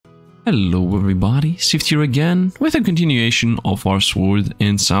Hello everybody, Sifd here again with a continuation of our Sword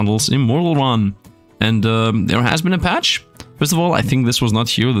and Sandals Immortal run. And there has been a patch. First of all, I think this was not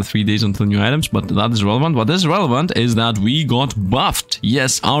here, the 3 days until new items, but that is relevant. What is relevant is that we got buffed.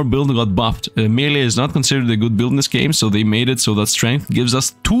 Yes, our build got buffed. Melee is not considered a good build in this game, so they made it so that strength gives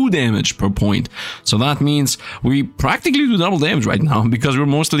us 2 damage per point. So that means we practically do double damage right now, because we're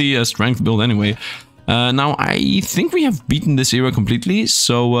mostly a strength build anyway. Now, I think we have beaten this area completely,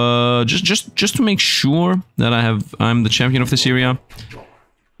 so just to make sure that I'm the champion of this area.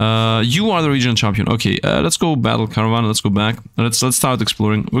 You are the regional champion. Okay, let's go battle caravan. Let's go back. Let's start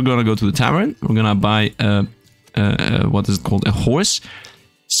exploring. We're gonna go to the tavern. We're gonna buy what is it called? A horse.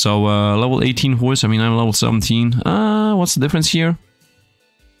 So level 18 horse. I mean, I'm level 17. What's the difference here?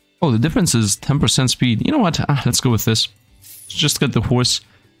 Oh, the difference is 10% speed. You know what? Let's go with this. Let's just get the horse.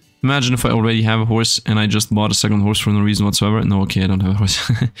 Imagine if I already have a horse and I just bought a second horse for no reason whatsoever. No, okay, I don't have a horse.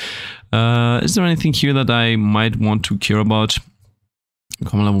 Is there anything here that I might want to care about?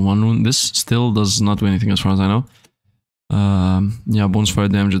 Common level 1 rune. This still does not do anything as far as I know. Yeah, bonus fire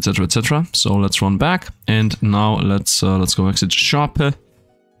damage, etc, etc. So let's run back. And now let's go exit the shop.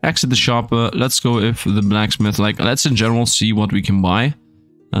 Exit the shop. Let's go if the blacksmith, like, let's in general see what we can buy.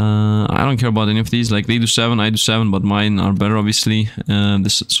 I don't care about any of these, like they do 7, I do 7, but mine are better obviously.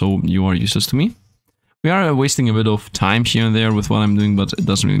 So you are useless to me. We are wasting a bit of time here and there with what I'm doing, but it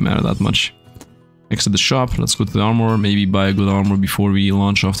doesn't really matter that much. Exit the shop, let's go to the armor, maybe buy a good armor before we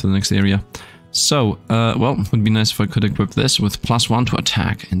launch off to the next area. So, well, it would be nice if I could equip this with +1 to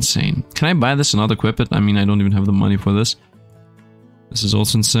attack. Insane. Can I buy this and not equip it? I mean, I don't even have the money for this. This is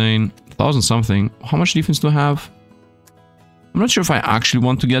also insane. 1000 something. How much defense do I have? I'm not sure if I actually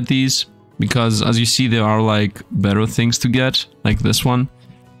want to get these, because as you see there are like better things to get, like this one.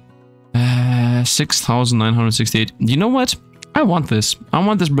 6968. You know what? I want this. I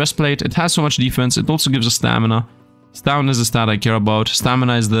want this breastplate. It has so much defense. It also gives us stamina. Stamina is the stat I care about.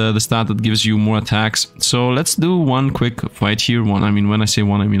 Stamina is the stat that gives you more attacks. So let's do one quick fight here. I mean, when I say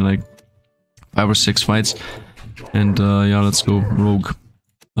one, I mean like 5 or 6 fights. And yeah, let's go rogue.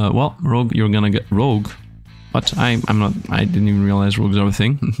 Well, rogue, you're gonna get rogue. But I didn't even realize rogues are a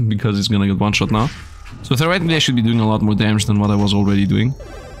thing, because it's gonna get one shot now. So theoretically I should be doing a lot more damage than what I was already doing.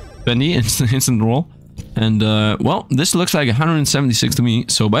 Bendy, instant roll. And well, this looks like 176 to me,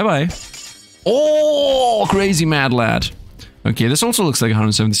 so bye bye. Oh, crazy mad lad. Okay, this also looks like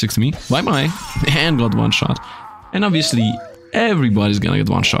 176 to me. Bye bye. And got one shot. And obviously everybody's gonna get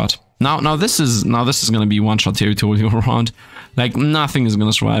one shot. Now this is gonna be one shot territory all around. Like, nothing is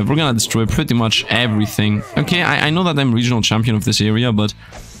gonna survive. We're gonna destroy pretty much everything. Okay, I know that I'm regional champion of this area, but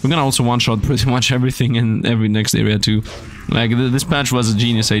we're gonna also one-shot pretty much everything in every next area too. Like, this patch was a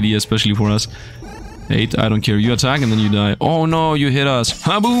genius idea, especially for us. 8, I don't care. You attack and then you die. Oh no, you hit us.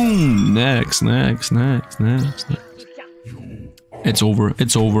 Ha-boom! Next. It's over.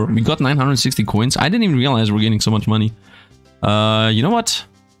 It's over. We got 960 coins. I didn't even realize we're getting so much money. You know what?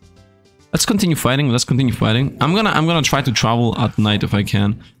 Let's continue fighting. I'm gonna try to travel at night if I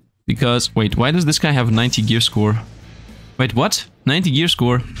can. Because, wait, why does this guy have 90 gear score? Wait, what? 90 gear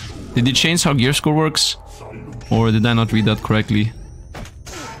score? Did they change how gear score works? Or did I not read that correctly?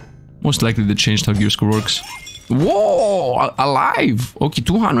 Most likely they changed how gear score works. Whoa! Alive! Okay,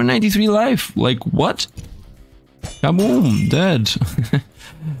 293 life. Like, what? Kaboom! Dead.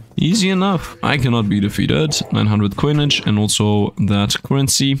 Easy enough. I cannot be defeated. 900 coinage and also that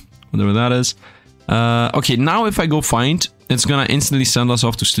currency. Whatever that is. Okay, now if I go find, it's gonna instantly send us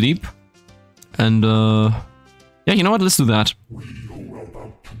off to sleep. And, yeah, you know what? Let's do that.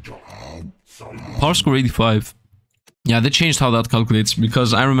 Power score 85. Yeah, they changed how that calculates,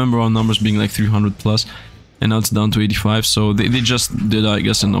 because I remember our numbers being like 300 plus, and now it's down to 85, so they just did, I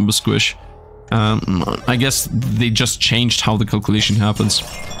guess, a number squish. I guess they just changed how the calculation happens.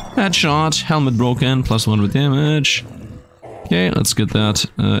 Headshot, helmet broken, plus 100 damage. Okay, let's get that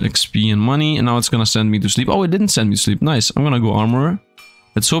XP and money, and now it's gonna send me to sleep. Oh, it didn't send me to sleep. Nice. I'm gonna go armorer.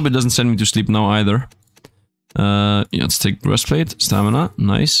 Let's hope it doesn't send me to sleep now either. Yeah, let's take breastplate, stamina.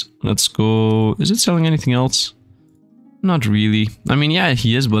 Nice. Let's go. Is it selling anything else? Not really. I mean, yeah,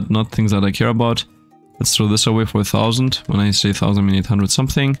 he is, but not things that I care about. Let's throw this away for 1000. When I say 1000, I mean 800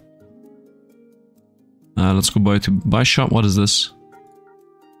 something. Let's go buy shop. What is this?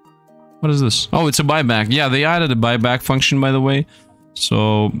 What is this? Oh, it's a buyback. Yeah, they added a buyback function, by the way.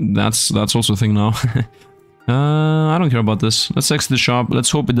 So that's also a thing now. I don't care about this. Let's exit the shop.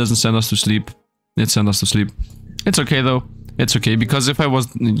 Let's hope it doesn't send us to sleep. It sent us to sleep. It's okay though. It's okay, because if I was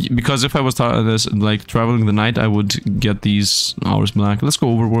like traveling the night, I would get these hours back. Let's go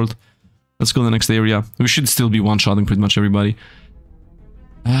overworld. Let's go to the next area. We should still be one-shotting pretty much everybody.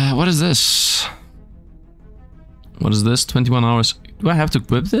 What is this? What is this? 21 hours. Do I have to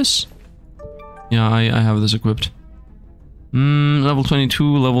equip this? Yeah, I have this equipped. Level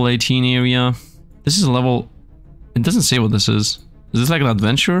 22, level 18 area. This is a level... It doesn't say what this is. Is this like an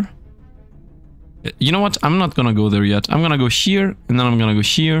adventure? You know what? I'm not gonna go there yet. I'm gonna go here, and then I'm gonna go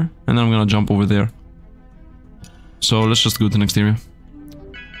here, and then I'm gonna jump over there. So let's just go to the next area.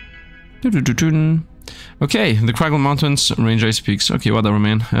 Okay, the Craggle Mountains, Range Ice Peaks. Okay, whatever,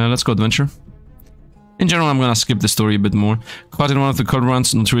 man. Let's go adventure. In general, I'm gonna skip the story a bit more. Caught in one of the cold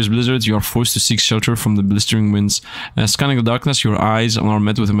runs, notorious blizzards, you are forced to seek shelter from the blistering winds. Scanning the darkness, your eyes are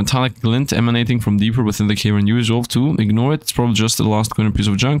met with a metallic glint emanating from deeper within the cave, and you resolve to ignore it. It's probably just the last corner piece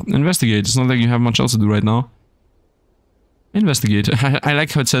of junk. Investigate. It's not like you have much else to do right now. Investigate. I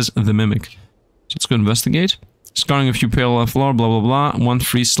like how it says the mimic. So let's go investigate. Scarring a few pale floor, blah blah blah. One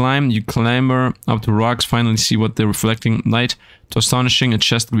free slime. You clamber up to rocks, finally see what they're reflecting light. To astonishing, a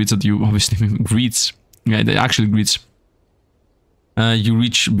chest greets at you. Obviously, greets. Yeah, it actually greets. You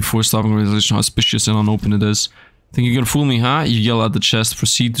reach before stopping realization how auspicious and unopened it is. Think you can fool me, huh? You yell at the chest,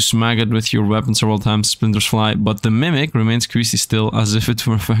 proceed to smack it with your weapon several times, splinters fly, but the mimic remains creasy still, as if it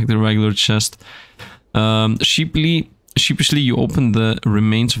were in fact a regular chest. Sheepishly, you open the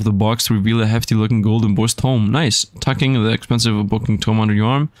remains of the box to reveal a hefty-looking gold embossed tome. Nice. Tucking the expensive booking tome under your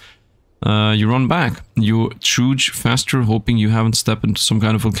arm, you run back. You trudge faster, hoping you haven't stepped into some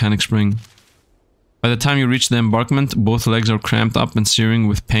kind of volcanic spring. By the time you reach the embankment, both legs are cramped up and searing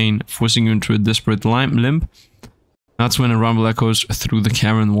with pain, forcing you into a desperate limp. That's when a rumble echoes through the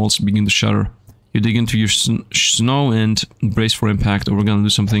cavern walls, begin to shudder. You dig into your snow and brace for impact, or we're gonna do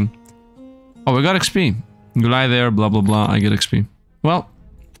something. Oh, we got XP. You lie there, blah blah blah, I get XP. Well,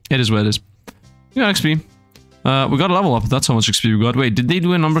 it is what it is. We got XP. We got a level up, that's how much XP we got. Wait, did they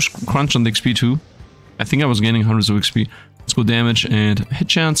do a numbers crunch on the XP too? I think I was gaining hundreds of XP. Let's go damage and hit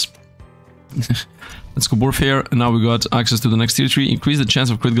chance. Let's go warfare, and now we got access to the next tier 3. Increase the chance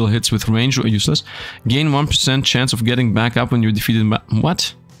of critical hits with range or useless. Gain 1% chance of getting back up when you're defeated by...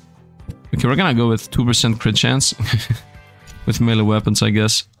 What? Okay, we're gonna go with 2% crit chance. With melee weapons, I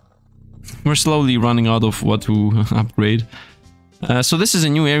guess. We're slowly running out of what to upgrade. So this is a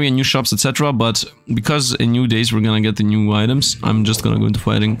new area, new shops, etc. But because in new days we're gonna get the new items, I'm just gonna go into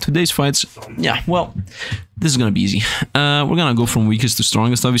fighting. Today's fights, yeah, well, this is gonna be easy. We're gonna go from weakest to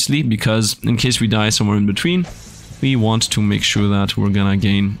strongest, obviously, because in case we die somewhere in between, we want to make sure that we're gonna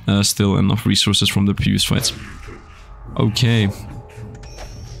gain still enough resources from the previous fights. Okay.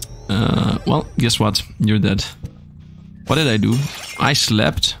 Well, guess what? You're dead. What did I do? I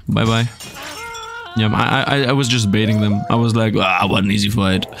slept. Bye-bye. Yeah, I was just baiting them. I was like, ah, what an easy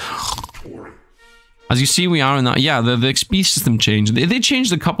fight. As you see, we are now... Yeah, the XP system changed. They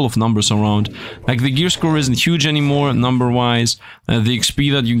changed a couple of numbers around. Like, the gear score isn't huge anymore, number-wise. The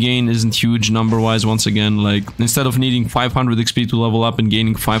XP that you gain isn't huge, number-wise, once again. Like, instead of needing 500 XP to level up and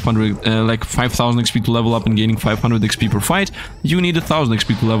gaining 500... like, 5000 XP to level up and gaining 500 XP per fight, you need 1000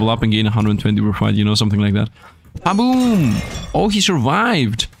 XP to level up and gain 120 per fight, you know, something like that. Boom! Oh, he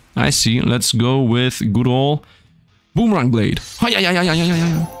survived! I see. Let's go with good old Boomerang Blade.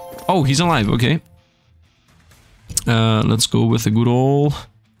 Oh, he's alive. Okay. Let's go with a good old...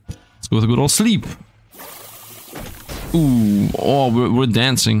 Let's go with a good old Sleep. Ooh. Oh, we're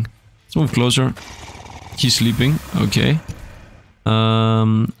dancing. Let's move closer. He's sleeping. Okay.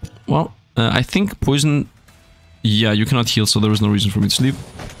 Well, I think poison... Yeah, you cannot heal, so there is no reason for me to sleep.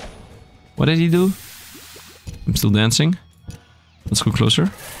 What did he do? I'm still dancing. Let's go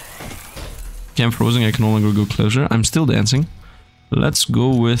closer. Okay, I'm frozen, I can no longer go closer. I'm still dancing. Let's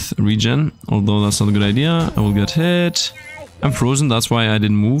go with regen, although that's not a good idea. I will get hit. I'm frozen, that's why I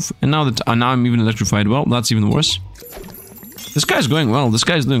didn't move. And now that now I'm even electrified. Well, that's even worse. This guy's going well. This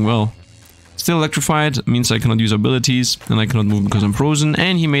guy's doing well. Still electrified means I cannot use abilities, and I cannot move because I'm frozen.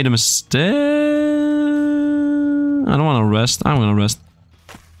 And he made a mistake. I don't want to rest. I want to rest.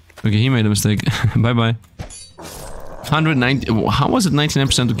 Okay, he made a mistake. Bye bye. 190. How was it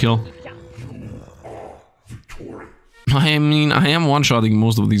 99% to kill? I mean, I am one-shotting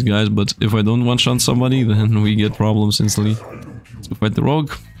most of these guys, but if I don't one-shot somebody, then we get problems instantly. Let's go fight the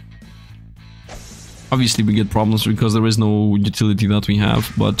rogue. Obviously, we get problems because there is no utility that we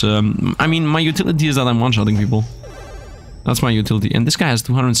have, but I mean, my utility is that I'm one-shotting people. That's my utility. And this guy has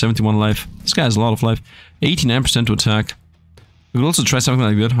 271 life. This guy has a lot of life. 89% to attack. We could also try something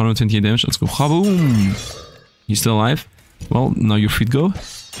like that. 128 damage. Let's go. Kaboom! He's still alive. Well, now your feet go.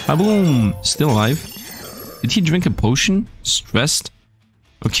 Kaboom! Still alive. Did he drink a potion? Stressed?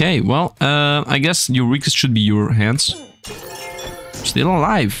 Okay, well, I guess your weakest should be your hands. Still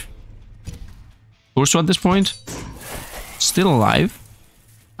alive. Torso at this point? Still alive.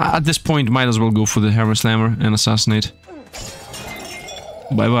 At this point, might as well go for the Hammer Slammer and assassinate.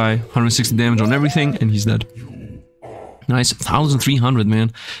 Bye-bye. 160 damage on everything, and he's dead. Nice. 1,300,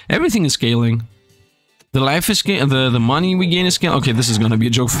 man. Everything is scaling. The life is scaling. The money we gain is scaling. Okay, this is gonna be a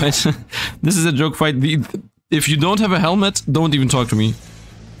joke fight. This is a joke fight. If you don't have a helmet, don't even talk to me.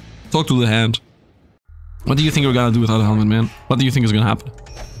 Talk to the hand. What do you think we're gonna do without a helmet, man? What do you think is gonna happen?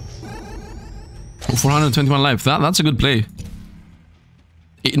 421 life. That's a good play.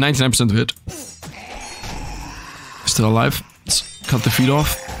 99% of hit. Still alive. Let's cut the feet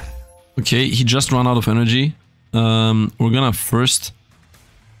off. Okay, he just ran out of energy. We're gonna first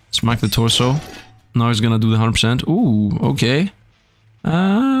smack the torso. Now he's gonna do the 100%. Ooh, okay.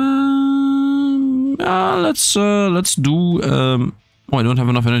 Let's do. Oh, I don't have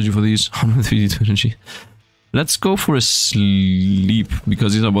enough energy for these. 132 energy. Let's go for a sleep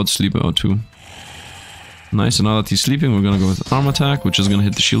because he's about to sleep out too. Nice. And now that he's sleeping, we're gonna go with arm attack, which is gonna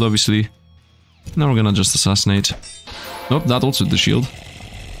hit the shield, obviously. Now we're gonna just assassinate. Nope, that also hit the shield.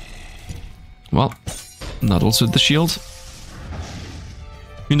 Well, that also hit the shield.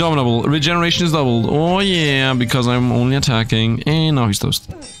 Indomitable. Regeneration is doubled. Oh yeah, because I'm only attacking. And now he's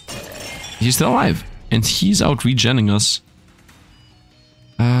toast. He's still alive. And he's out regenning us.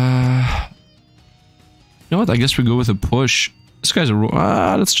 You know what? I guess we go with a push. This guy's a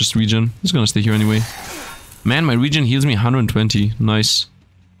let's just regen. He's gonna stay here anyway. Man, my regen heals me 120. Nice.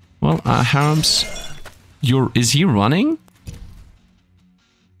 Well, Harams. Is he running?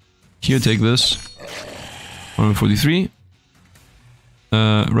 Here, take this. 143.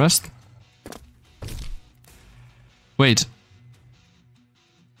 Rest. Wait.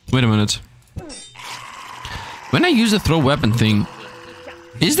 Wait a minute. When I use the throw weapon thing,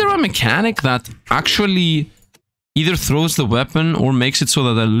 is there a mechanic that actually either throws the weapon or makes it so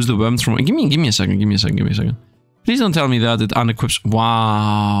that I lose the weapons from... Give me a second. Please don't tell me that it unequips...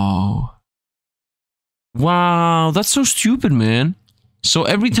 Wow. Wow, that's so stupid, man. So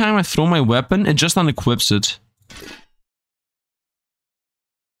every time I throw my weapon, it just unequips it.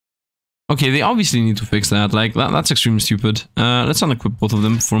 Okay, they obviously need to fix that. Like, that's extremely stupid. Let's unequip both of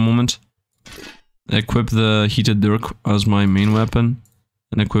them for a moment. Equip the Heated Dirk as my main weapon.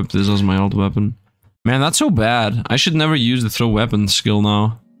 And equip this as my alt weapon. Man, that's so bad. I should never use the throw weapon skill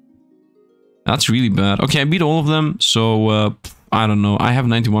now. That's really bad. Okay, I beat all of them, so I don't know. I have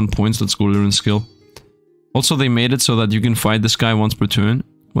 91 points. Let's go learn skill. Also, they made it so that you can fight this guy once per turn.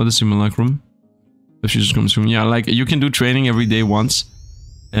 What is Simulacrum? If you just come soon. Yeah, like, you can do training every day once.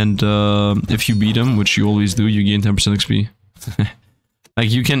 And if you beat him, which you always do, you gain 10% XP. Like,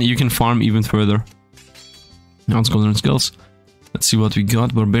 you can farm even further. Now let's go learn skills. Let's see what we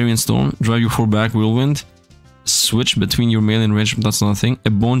got. Barbarian Storm. Drive your 4 back. Whirlwind. Switch between your melee and range. That's not a thing. A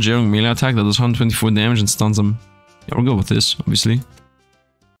bone jarring melee attack that does 124 damage and stuns them. Yeah, we'll go with this, obviously.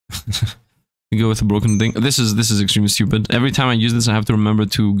 We go with the broken thing. This is extremely stupid. Every time I use this, I have to remember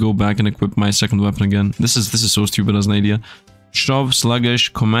to go back and equip my second weapon again. This is so stupid as an idea. Shove,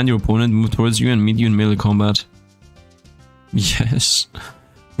 sluggish, command your opponent, move towards you, and meet you in melee combat. Yes.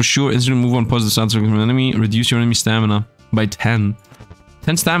 For sure, instant move on positive stats from an enemy. Reduce your enemy stamina by 10.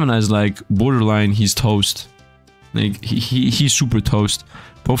 10 stamina is like borderline, he's toast. Like, he's super toast.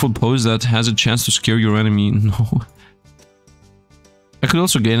 Powerful pose that has a chance to scare your enemy. No. I could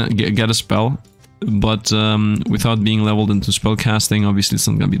also get a spell, but without being leveled into spell casting, obviously it's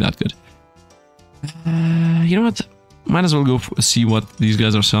not gonna be that good. You know what? Might as well go see what these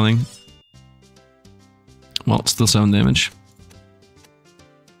guys are selling. Well, still 7 damage.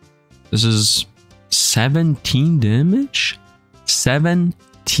 This is 17 damage?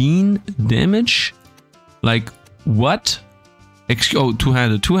 17 damage? Like, what? Oh,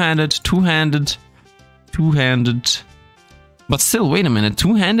 two-handed. But still, wait a minute.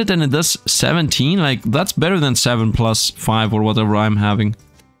 Two-handed and it does 17? Like, that's better than 7 plus 5 or whatever I'm having.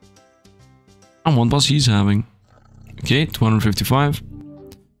 And what was he's having? Okay, 255.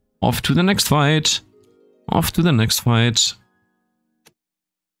 Off to the next fight.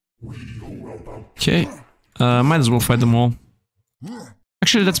 Okay. Might as well fight them all.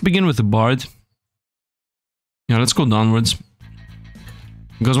 Actually, let's begin with the Bard. Yeah, let's go downwards.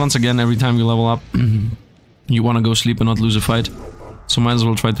 Because once again, every time you level up, you want to go sleep and not lose a fight. So might as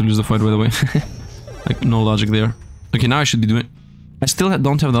well try to lose the fight right away. Like, no logic there. Okay, now I should be doing... I still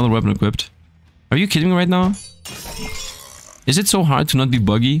don't have another weapon equipped. Are you kidding me right now? Is it so hard to not be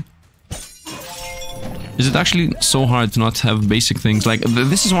buggy? Is it actually so hard to not have basic things? Like,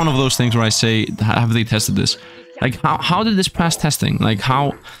 this is one of those things where I say, have they tested this? Like, how did this pass testing? Like,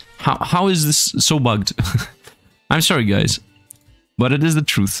 how is this so bugged? I'm sorry, guys. But it is the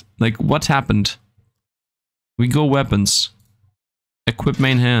truth. Like, what happened? We go weapons. Equip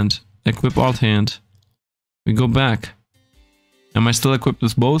main hand. Equip alt hand. We go back. Am I still equipped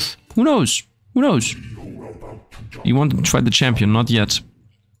with both? Who knows? Who knows? You want to try the champion? Not yet.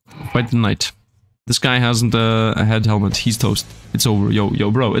 Fight the knight. This guy hasn't a head helmet. He's toast. It's over.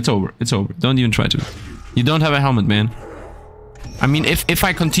 Yo, bro. It's over. It's over. Don't even try to. You don't have a helmet, man. I mean, if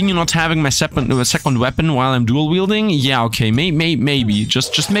I continue not having my second weapon while I'm dual wielding, yeah, okay, maybe.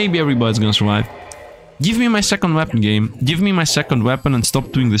 Just maybe everybody's gonna survive. Give me my second weapon, game. Give me my second weapon and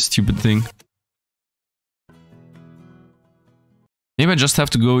stop doing this stupid thing. Maybe I just have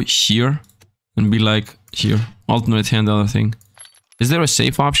to go here and be like, here, alternate hand, the other thing. Is there a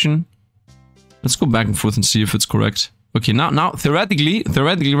safe option? Let's go back and forth and see if it's correct. Okay, now, theoretically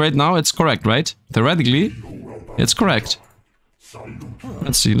right now it's correct, right? Theoretically, it's correct.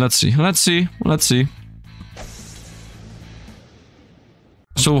 Let's see.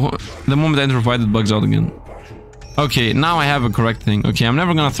 So, the moment I enter fight, it bugs out again. Okay, now I have a correct thing. Okay, I'm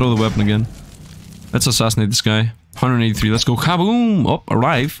never gonna throw the weapon again. Let's assassinate this guy. 183, let's go. Kaboom! Oh,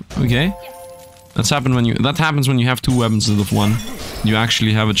 arrive. Okay. That happens when you have two weapons instead of one. You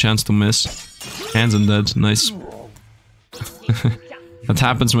actually have a chance to miss. Hands and dead. Nice. That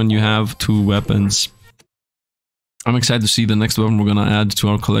happens when you have two weapons. I'm excited to see the next weapon we're gonna add to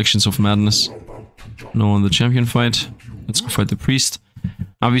our collections of madness. No on the champion fight. Let's go fight the priest.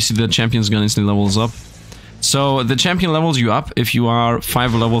 Obviously the champion's gun instantly levels up. So the champion levels you up if you are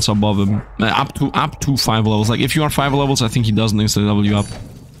 5 levels above him. Up to 5 levels. Like if you are 5 levels, I think he doesn't instantly level you up.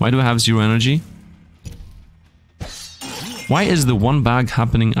 Why do I have 0 energy? Why is the one bag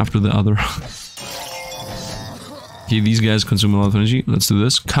happening after the other? Okay, these guys consume a lot of energy. Let's do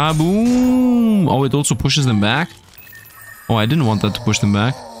this. Kaboom! Oh, it also pushes them back? Oh, I didn't want that to push them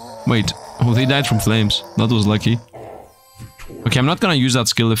back. Wait. Oh, they died from flames. That was lucky. Okay, I'm not gonna use that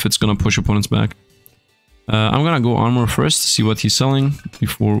skill if it's gonna push opponents back. I'm gonna go armor first to see what he's selling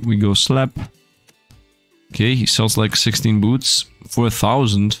before we go slap. Okay, he sells like 16 boots for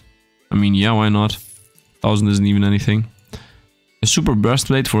 1,000. I mean, yeah, why not? 1,000 isn't even anything. A super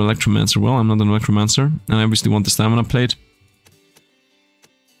breastplate for electromancer. Well, I'm not an electromancer, and I obviously want the stamina plate.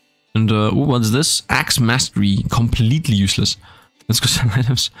 And ooh, what's this? Axe mastery, completely useless. Let's go sell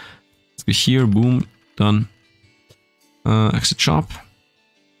items. Let's go here, boom, done. Exit shop.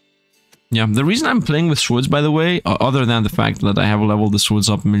 Yeah, the reason I'm playing with swords, by the way, other than the fact that I have leveled the swords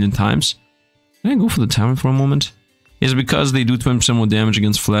up a million times. Can I go for the tavern for a moment? Is because they do 20% more damage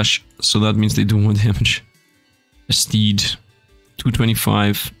against flesh, so that means they do more damage. A steed.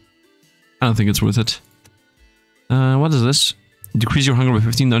 225. I don't think it's worth it. What is this? Decrease your hunger by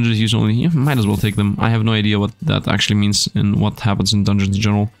 15 dungeons use only. Yeah, might as well take them. I have no idea what that actually means and what happens in dungeons in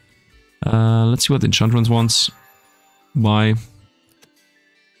general. Let's see what the enchantment wants. Buy.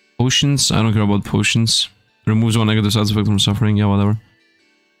 Potions. I don't care about potions. Removes one negative side effect from suffering. Yeah, whatever.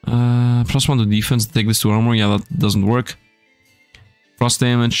 +1 to defense. Take this to armor. Yeah, that doesn't work. Frost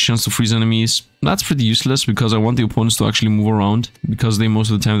damage. Chance to freeze enemies. That's pretty useless because I want the opponents to actually move around. Because most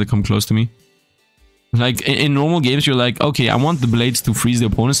of the time they come close to me. Like, in normal games you're like, okay, I want the blades to freeze the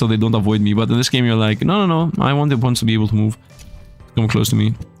opponents so they don't avoid me. But in this game you're like, no, I want the opponents to be able to move. Come close to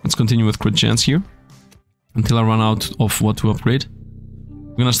me. Let's continue with crit chance here. Until I run out of what to upgrade.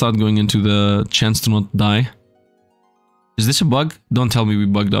 I'm gonna start going into the chance to not die. Is this a bug? Don't tell me we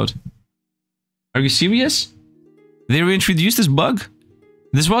bugged out. Are you serious? They reintroduced this bug?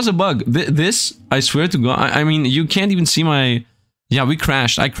 This was a bug. This, I swear to God, I mean, you can't even see my... Yeah, we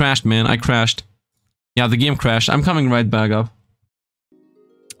crashed. I crashed, man. I crashed. Yeah, the game crashed. I'm coming right back up.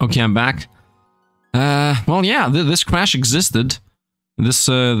 Okay, I'm back. Well, yeah, this crash existed. This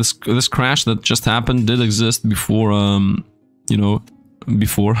crash that just happened did exist before, you know,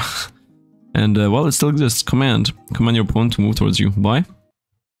 before. And, well, it still exists. Command your opponent to move towards you. Bye.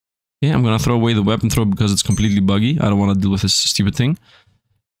 Yeah, I'm gonna throw away the weapon throw because it's completely buggy. I don't want to deal with this stupid thing.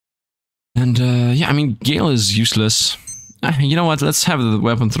 And, yeah, I mean, Gale is useless. You know what, let's have the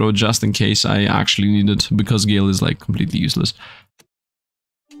weapon throw just in case I actually need it, because Gale is, like, completely useless.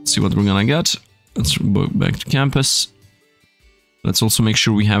 Let's see what we're gonna get. Let's go back to campus. Let's also make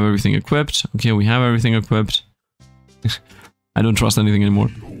sure we have everything equipped. Okay, we have everything equipped. I don't trust anything anymore.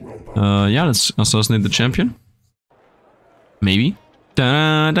 Yeah, let's assassinate the champion. Maybe.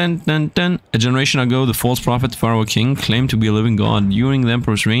 Dun, dun, dun, dun. A generation ago, the false prophet Pharaoh King claimed to be a living god. During the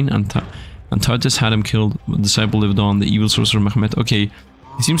emperor's reign, Antartes had him killed. The disciple lived on, the evil sorcerer Mehmet. Okay,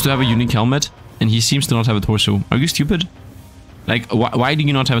 he seems to have a unique helmet, and he seems to not have a torso. Are you stupid? Like, why do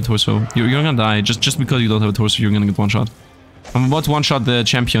you not have a torso? You're gonna die. Just because you don't have a torso, you're gonna get one shot. I'm about to one-shot the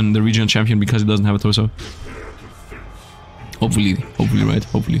champion, the regional champion, because he doesn't have a torso. Hopefully, right?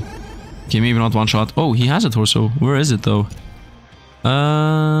 Hopefully. Okay, maybe not one shot. Oh, he has a torso. Where is it, though?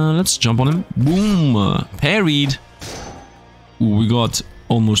 Let's jump on him. Boom! Parried. Ooh, we got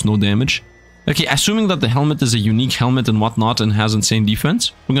almost no damage. Okay, assuming that the helmet is a unique helmet and whatnot and has insane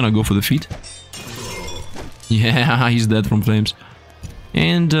defense, we're gonna go for the feet. Yeah, he's dead from flames.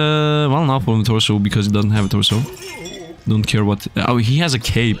 And, well, now for the torso, because he doesn't have a torso. Don't care what... Oh, he has a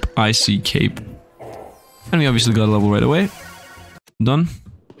cape. I see, cape. And we obviously got a level right away. Done.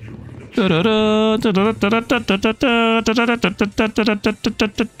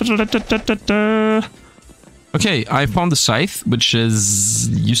 Okay, I found the scythe, which is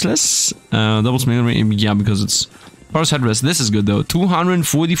useless. Doubles melee, yeah, because it's... Power's headrest. This is good, though.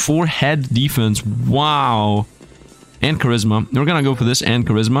 244 head defense. Wow. And charisma. We're gonna go for this and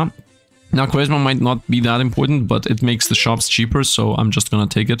charisma. Now, charisma might not be that important, but it makes the shops cheaper, so I'm just gonna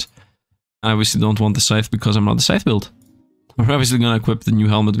take it. I obviously don't want the scythe because I'm not the scythe build. We're obviously gonna equip the new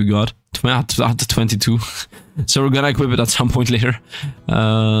helmet we got. At 22. So we're gonna equip it at some point later.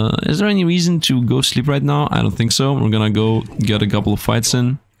 Is there any reason to go sleep right now? I don't think so. We're gonna go get a couple of fights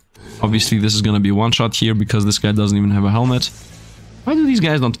in. Obviously, this is gonna be a one-shot here because this guy doesn't even have a helmet. Why do these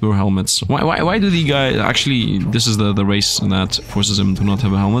guys not wear helmets? Why do the guys... Actually, this is the race that forces him to not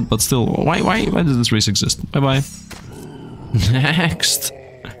have a helmet, but still, why does this race exist? Bye-bye.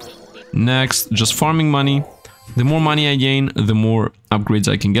 Next, just farming money. The more money I gain, the more upgrades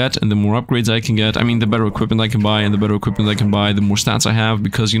I can get, and the more upgrades I can get, I mean, the better equipment I can buy, and the better equipment I can buy, the more stats I have,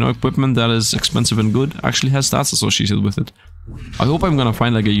 because, you know, equipment that is expensive and good actually has stats associated with it. I hope I'm gonna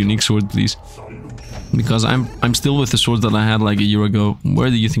find, like, a unique sword, please. Because I'm still with the swords that I had like a year ago. Where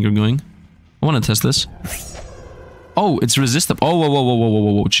do you think you're going? I want to test this. Oh, it's resistant. Oh,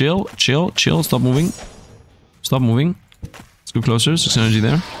 whoa. Chill. Stop moving. Let's go closer. 6 energy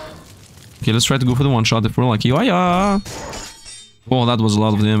there. Okay, let's try to go for the one shot if we're lucky. Oh, yeah. Oh, that was a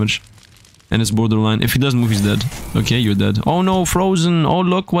lot of damage. And it's borderline. If he doesn't move, he's dead. Okay, you're dead. Oh no, frozen. Oh,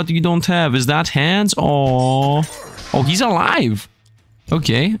 look what you don't have. Is that hands? Oh, he's alive.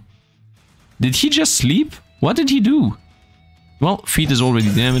 Okay. Did he just sleep? What did he do? Well, feet is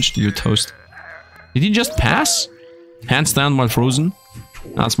already damaged. You're toast. Did he just pass? Handstand while frozen?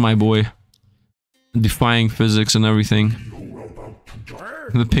 That's my boy. Defying physics and everything.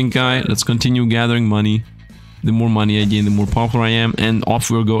 The pink guy. Let's continue gathering money. The more money I gain, the more popular I am. And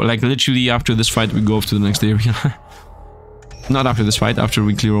off we'll go. Like, literally after this fight, we go off to the next area. Not after this fight. After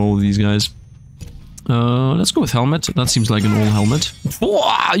we clear all of these guys. Let's go with helmet. That seems like an old helmet.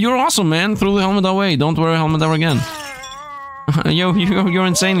 Whoa, you're awesome, man. Throw the helmet away. Don't wear a helmet ever again. You're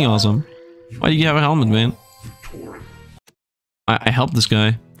insanely awesome. Why do you have a helmet, man? I helped this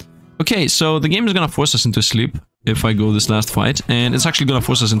guy. Okay, so the game is gonna force us into sleep if I go this last fight. And it's actually gonna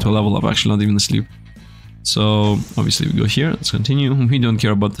force us into a level up, actually, not even a sleep. So, obviously we go here. Let's continue. We don't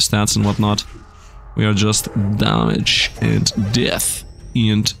care about the stats and whatnot. We are just damage and death.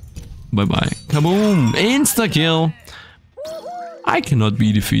 And... bye-bye. Kaboom! Insta-kill! I cannot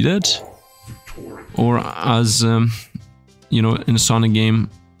be defeated. Or as, you know, in a Sonic game,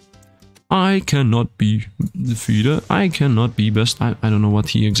 I cannot be defeated. I cannot be best. I don't know what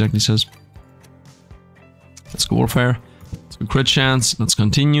he exactly says. Let's go Warfare. Let's go crit chance. Let's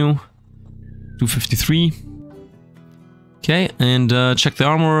continue. 253. Okay, and check the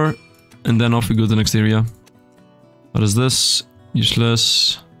armor. And then off we go to the next area. What is this?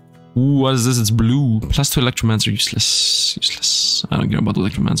 Useless. Ooh, what is this? It's blue. +2 Electromancer. Useless. I don't care about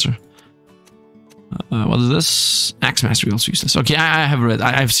Electromancer. What is this? Axe Mastery also useless. Okay, I have read.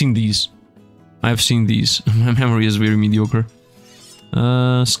 I've seen these. My memory is very mediocre.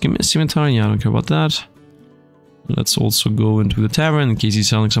 Scimitar. Yeah, I don't care about that. Let's also go into the tavern in case he's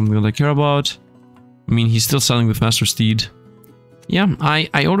selling something that I care about. I mean, he's still selling the faster steed. Yeah, I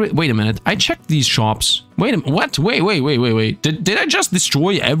already... Wait a minute. I checked these shops. Wait a minute. What? Wait. Did I just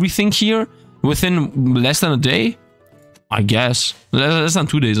destroy everything here within less than a day? I guess. Less than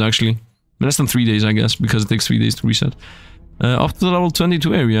 2 days, actually. Less than 3 days, I guess, because it takes 3 days to reset. Off to the level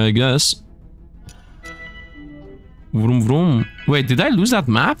 22 area, I guess. Vroom vroom. Wait, did I lose that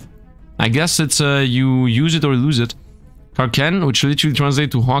map? I guess it's you use it or lose it. Karken, which literally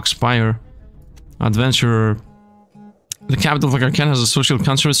translates to Hawk Spire. Adventurer. The capital of Karken has a social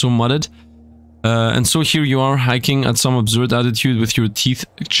construct so mudded. And so here you are, hiking at some absurd altitude with your teeth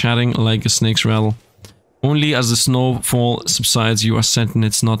chatting like a snake's rattle. Only as the snowfall subsides, you are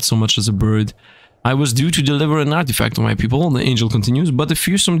sentenced not so much as a bird. I was due to deliver an artifact to my people, the angel continues, but a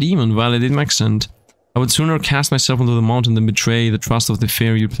fearsome demon validated my accent. I would sooner cast myself into the mountain than betray the trust of the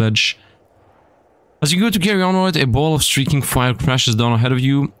fair you pledge. As you go to carry onward, a ball of streaking fire crashes down ahead of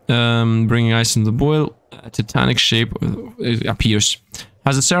you, bringing ice into the boil. A titanic shape appears.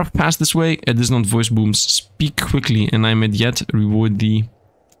 Has the seraph passed this way? A dissonant voice booms. Speak quickly, and I might yet reward thee.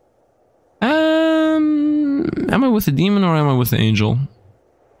 Am I with the demon or am I with the angel?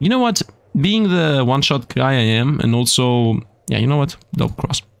 You know what? Being the one-shot guy I am, and also... Yeah, you know what? Double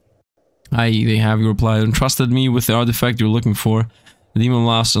cross. They have your reply. Entrusted me with the artifact you're looking for. The demon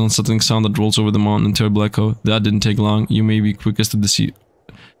laughs, an unsettling sound that rolls over the mountain in terrible echo. That didn't take long. You may be quickest to deceive...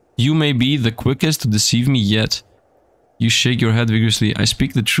 You may be the quickest to deceive me yet. You shake your head vigorously. I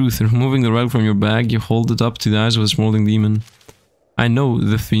speak the truth. Removing the relic from your bag, you hold it up to the eyes of a smoldering demon. I know,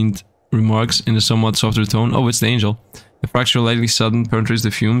 the fiend remarks in a somewhat softer tone. Oh, it's the angel. The fracture lightly sudden penetrates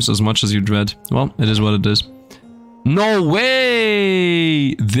the fumes as much as you dread. Well, it is what it is. No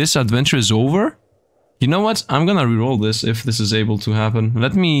way! This adventure is over? You know what? I'm gonna reroll this if this is able to happen.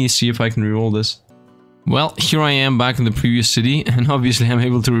 Let me see if I can reroll this. Well, here I am back in the previous city, and obviously I'm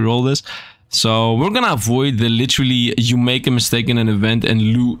able to reroll this. So we're gonna avoid the literally you make a mistake in an event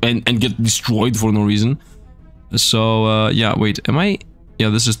and get destroyed for no reason. So yeah, wait, am I? Yeah,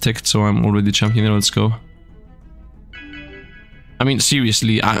 this is ticked, so I'm already champion there. Let's go. I mean,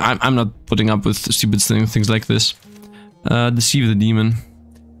 seriously, I'm not putting up with stupid things like this. Deceive the demon.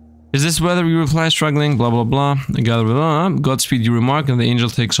 Is this whether you reply struggling? Blah blah blah. I got blah. Godspeed, you remark, and the angel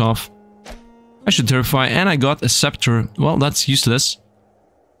takes off. I should terrify, and I got a scepter. Well, that's useless.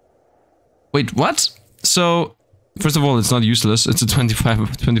 Wait, what? So, first of all, it's not useless. It's a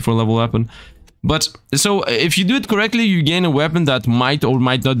 24 level weapon. But, so, if you do it correctly, you gain a weapon that might or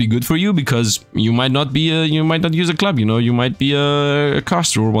might not be good for you, because you might not be you might not use a club, you know, you might be a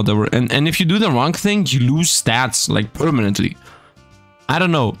caster or whatever. And if you do the wrong thing, you lose stats, like, permanently. I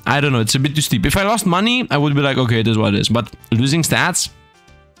don't know, it's a bit too steep. If I lost money, I would be like, okay, it is what it is. But losing stats,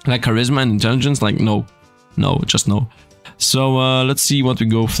 like charisma and intelligence, like, no, just no. So, let's see what we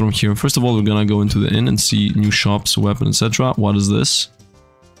go from here. First of all, we're gonna go into the inn and see new shops, weapon, etc. What is this?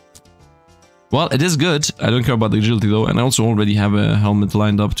 Well, it is good. I don't care about the agility though, and I also already have a helmet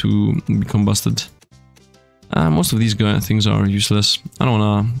lined up to be combusted. Most of these things are useless. I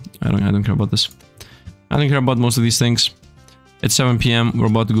don't care about this. I don't care about most of these things. It's 7 PM. We're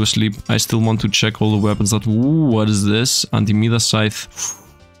about to go sleep. I still want to check all the weapons that... Ooh, what is this? Antimida Scythe.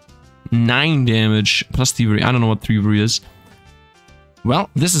 9 damage plus thievery. I don't know what thievery is. Well,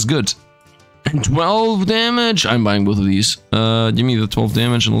 this is good. 12 damage. I'm buying both of these. Give me the 12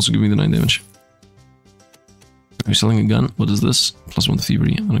 damage and also give me the 9 damage. Are you selling a gun? What is this? Plus 1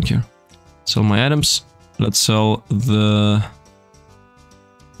 thievery. I don't care. Sell my items. Let's sell the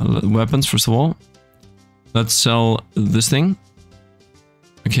weapons first of all. Let's sell this thing.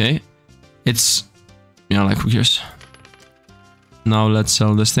 Okay. It's... Yeah, like, who cares? Now let's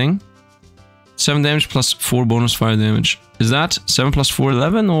sell this thing. 7 damage plus 4 bonus fire damage. Is that 7 plus 4,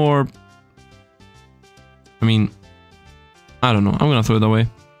 11, or... I mean... I don't know. I'm gonna throw it away.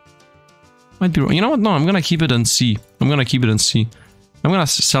 Might be wrong. You know what? No, I'm gonna keep it and see. I'm gonna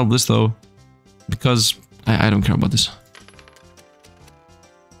sell this, though. Because I don't care about this.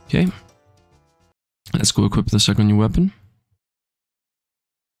 Okay. Let's go equip the second new weapon.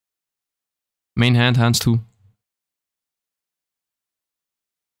 Main hand, hands 2.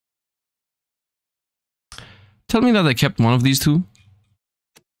 Tell me that I kept one of these two.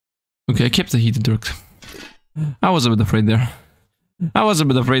 Okay, I kept the heated dirk. I was a bit afraid there.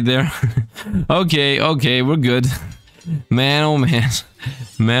 Okay, we're good. Man, oh man.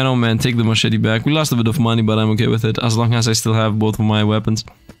 Man, oh man, take the machete back. We lost a bit of money, but I'm okay with it. As long as I still have both of my weapons.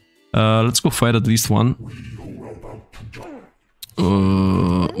 Let's go fight at least one.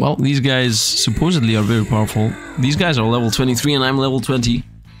 Well, these guys supposedly are very powerful. These guys are level 23 and I'm level 20.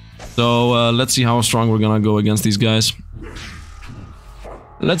 So, let's see how strong we're gonna go against these guys.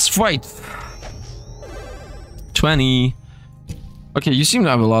 Let's fight! 20. Okay, you seem to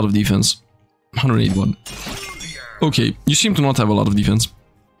have a lot of defense. 181. Okay, you seem to not have a lot of defense.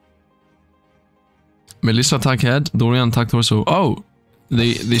 Melissa attack head, Dorian attack torso. Oh!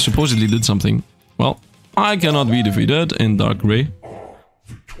 They supposedly did something. Well, I cannot be defeated in dark gray.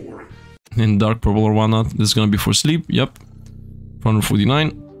 In dark purple or whatnot. This is gonna be for sleep. Yep.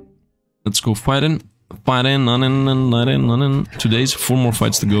 449. Let's go fighting. Today's 4 more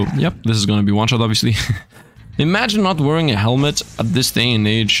fights to go. Yep, this is gonna be one shot, obviously. Imagine not wearing a helmet at this day and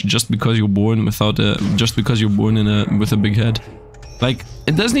age just because you're born without a... Just because you're born with a big head. Like,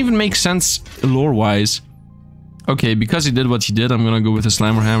 it doesn't even make sense lore-wise. Okay, because he did what he did, I'm gonna go with a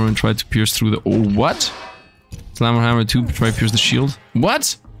slammer hammer and try to pierce through the... Oh, what? Slammer hammer 2, try to pierce the shield.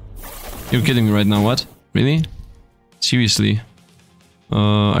 What? You're kidding me right now, what? Really? Seriously?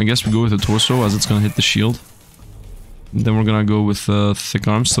 I guess we go with the torso as it's gonna hit the shield. Then we're gonna go with thick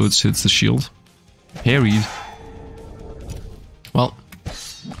arms so it hits the shield. Parried. Well,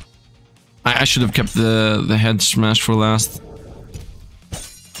 I should have kept the head smash for last.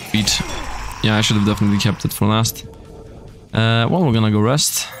 Beat. Yeah, I should have definitely kept it for last. Well, we're gonna go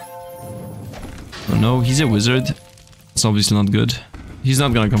rest. Oh no, he's a wizard. It's obviously not good. He's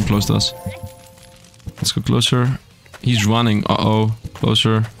not gonna come close to us. Let's go closer. He's running. Uh-oh.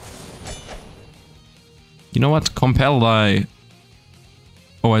 Closer. You know what? Compel die.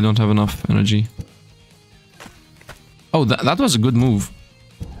 Oh, I don't have enough energy. Oh, that was a good move.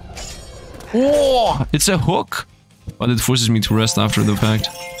 Oh, it's a hook. But it forces me to rest after the fact.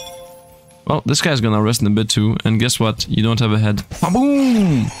 Well, this guy's gonna rest in a bit too. And guess what? You don't have a head.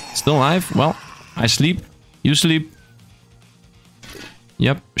 Boom! Still alive? Well, I sleep. You sleep.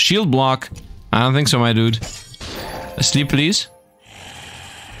 Yep. Shield block. I don't think so, my dude. Sleep, please.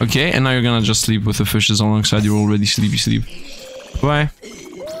 Okay, and now you're gonna just sleep with the fishes alongside your already sleepy sleep. Bye.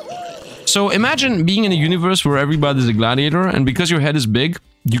 So imagine being in a universe where everybody's a gladiator, and because your head is big,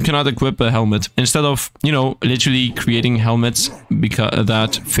 you cannot equip a helmet. Instead of, you know, literally creating helmets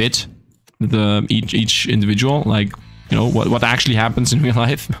that fit each individual, like, you know, what actually happens in real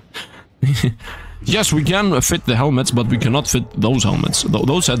life. Yes, we can fit the helmets, but we cannot fit those helmets.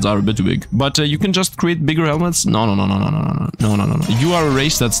 Those heads are a bit too big. But you can just create bigger helmets? No. You are a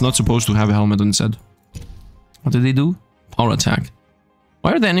race that's not supposed to have a helmet on its head. What did they do? Power attack.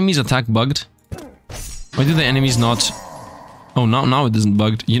 Why are the enemies' attack bugged? Why do the enemies not... Oh, now it isn't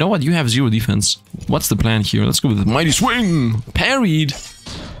bugged. You know what? You have 0 defense. What's the plan here? Let's go with the mighty swing! Parried!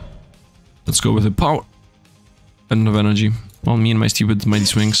 Let's go with the power. I don't have energy. Well, me and my stupid mighty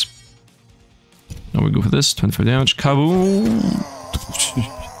swings. Now we go for this. 25 damage. Kaboom!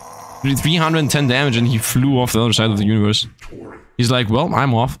 310 damage and he flew off the other side of the universe. He's like, well,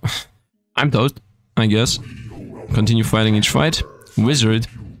 I'm off. I'm toast, I guess. Continue fighting each fight. Wizard.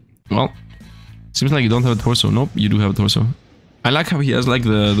 Well, seems like you don't have a torso. Nope, you do have a torso. I like how he has like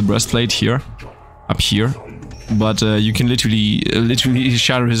the breastplate here. Up here. But you can literally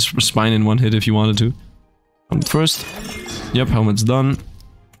shatter his spine in one hit if you wanted to. Helmet first. Yep, helmet's done.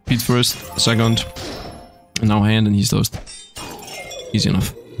 Feet first, second. And now hand and he's toast. Easy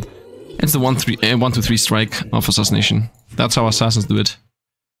enough. It's the 1-2-3 strike of assassination. That's how assassins do it.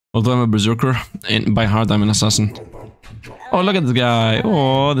 Although I'm a berserker, and by heart I'm an assassin. Oh, look at this guy.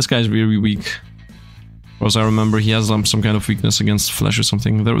 Oh, this guy's really weak. As I remember, he has some kind of weakness against flesh or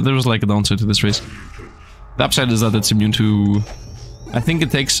something. There was like a downside to this race. The upside is that it's immune to... I think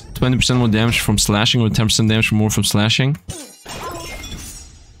it takes 20% more damage from slashing or 10% damage more from slashing.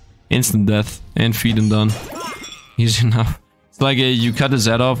 Instant death and feed and done. Easy enough. It's like you cut his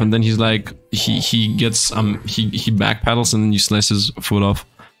head off and then he's like... He gets... he backpedals and then you slice his foot off.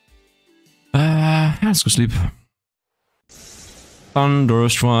 Yeah, let's go sleep. Thunder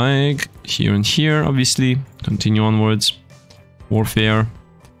strike. Here and here, obviously. Continue onwards. Warfare.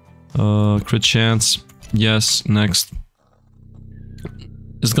 Crit chance. Yes, next.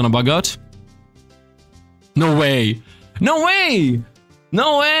 Is it gonna bug out? No way! No way!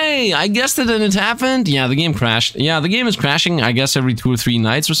 No way! I guessed it and it happened. Yeah, the game crashed. Yeah, the game is crashing, I guess, every 2 or 3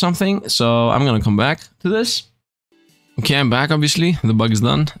 nights or something. So I'm gonna come back to this. Okay, I'm back, obviously. The bug is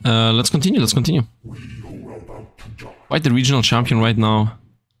done. Let's continue, let's continue. Fight the regional champion right now.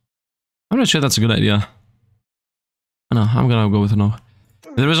 I'm not sure that's a good idea. No, I'm gonna go with a no.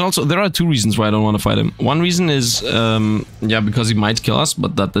 There are 2 reasons why I don't want to fight him. One reason is, yeah, because he might kill us,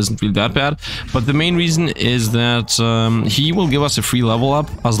 but that isn't really that bad. But the main reason is that he will give us a free level up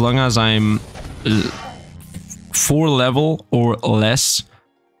as long as I'm 4 level or less.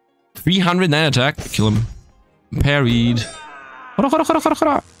 309 attack. Kill him. Parried.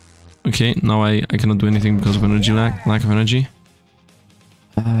 Okay, now I cannot do anything because of energy lack of energy.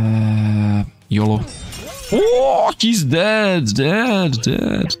 YOLO. Oh, he's dead. That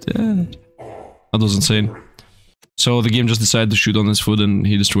was insane. So the game just decided to shoot on his foot and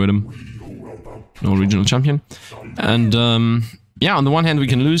he destroyed him. No regional champion. And yeah, on the one hand we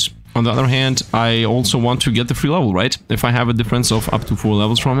can lose. On the other hand, I also want to get the free level, right? If I have a difference of up to 4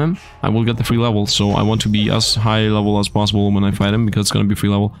 levels from him, I will get the free level. So I want to be as high level as possible when I fight him because it's gonna be free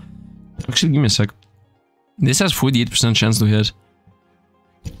level. Actually, give me a sec. This has 48% chance to hit.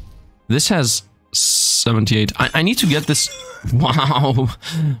 This has 78. I need to get this. Wow.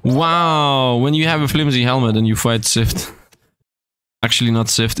 Wow. When you have a flimsy helmet and you fight Sifd. Actually, not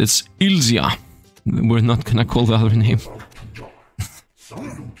Sifd, it's Ilzia. We're not gonna call the other name.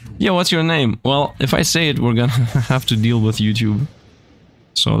 Yeah, what's your name? Well, if I say it, we're gonna have to deal with YouTube.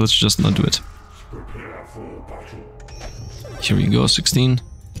 So let's just not do it. Here we go, 16.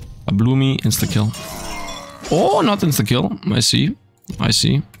 A bloomy insta-kill. Oh, not insta-kill. I see.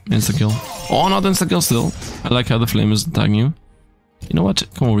 Insta-kill. Oh, not insta-kill still. I like how the flame is tagging you. You know what?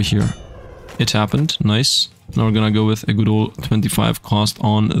 Come over here. It happened. Nice. Now we're gonna go with a good old 25 cost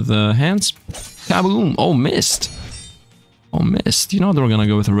on the hands. Kaboom! Oh, missed! Oh, missed. You know that we're gonna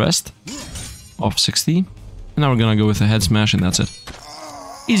go with a rest of 60. And now we're gonna go with a head smash and that's it.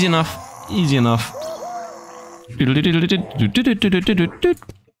 Easy enough. Easy enough.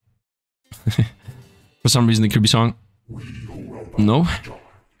 For some reason the Kirby song. No.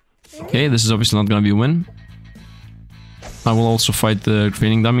 Okay, this is obviously not gonna be a win. I will also fight the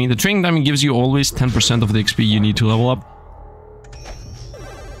training dummy. The training dummy gives you always 10% of the XP you need to level up.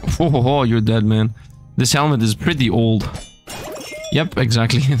 Oh, you're dead, man. This helmet is pretty old. Yep,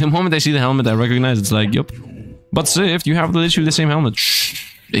 exactly. The moment I see the helmet, I recognize it's like, yep. But Sifd, you have literally the same helmet.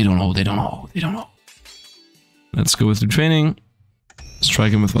 Shh. They don't know, they don't know, they don't know. Let's go with the training.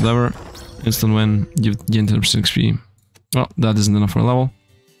 Strike him with whatever. Instant win, give 10% XP. Well, that isn't enough for a level.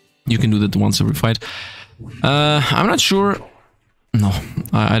 You can do that once every fight. I'm not sure. No,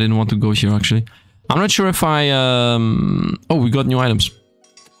 I didn't want to go here actually. I'm not sure if I... Oh, we got new items.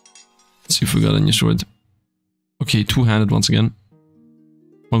 Let's see if we got a new sword. Okay, two-handed once again.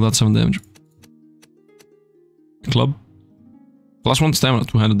 Well, that's 7 damage. Club. +1 stamina,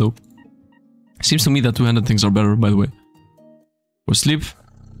 two-handed though. Seems to me that two-handed things are better, by the way. For sleep.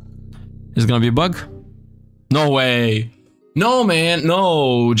 Is it gonna be a bug? No way! No, man,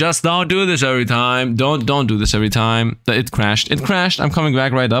 no! Just don't do this every time. Don't do this every time. It crashed. It crashed. I'm coming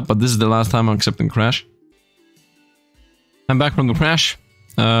back right up, but this is the last time I'm accepting crash. I'm back from the crash.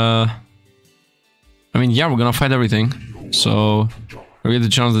 I mean, yeah, we're gonna fight everything. So, we get the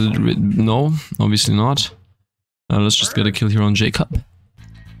chance that... No, obviously not. Let's just get a kill here on Jacob.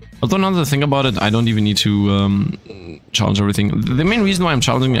 Although now that I think about it, I don't even need to challenge everything. The main reason why I'm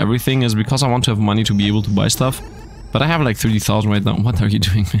challenging everything is because I want to have money to be able to buy stuff. But I have like 30,000 right now. What are you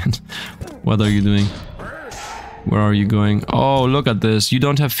doing, man? What are you doing? Where are you going? Oh, look at this. You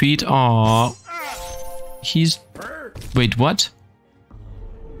don't have feet? Aww. He's... Wait, what?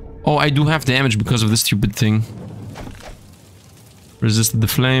 Oh, I do have damage because of this stupid thing. Resisted the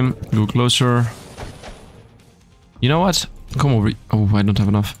flame. Go closer. You know what? Come over. Oh, I don't have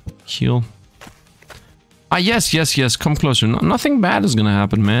enough. Heal. Ah, yes, yes, yes. Come closer. No, nothing bad is gonna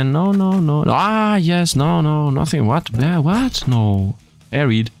happen, man. No, no, no. Ah, yes. No, no. Nothing. What? What? No.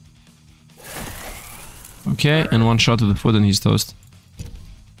 Buried. Okay, and one shot to the foot and he's toast.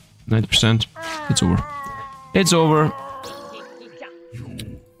 90%. It's over. It's over.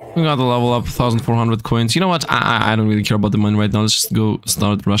 We got the level up. 1,400 coins. You know what? I don't really care about the money right now. Let's just go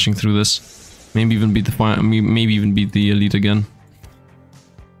start rushing through this. Maybe even beat the maybe even beat the elite again.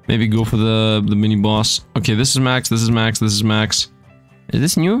 Maybe go for the mini boss. Okay, this is max, this is max, this is max. Is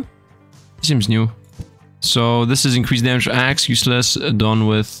this new? It seems new. So this is increased damage. Axe useless. Done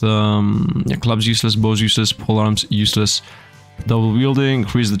with yeah, clubs useless, bows useless, polearms useless. Double wielding,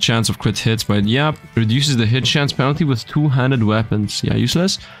 increase the chance of crit hits by reduces the hit chance penalty with two-handed weapons. Yeah,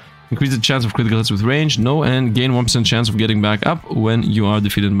 useless. Increase the chance of critical hits with range. No, and gain 1% chance of getting back up when you are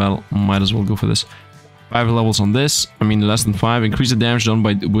defeated in battle. Might as well go for this. 5 levels on this. I mean, less than 5. Increase the damage done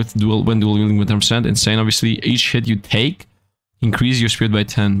when dual wielding with 10%. Insane, obviously. Each hit you take, increase your spirit by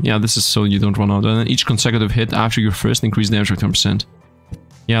 10. Yeah, this is so you don't run out. And then each consecutive hit after your first, increase damage by 10%.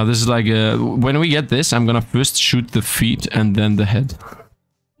 Yeah, this is like when we get this, I'm gonna first shoot the feet and then the head.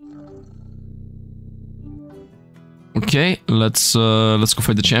 Okay, let's go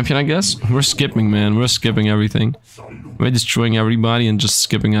fight the champion, I guess. We're skipping, man. We're skipping everything. We're destroying everybody and just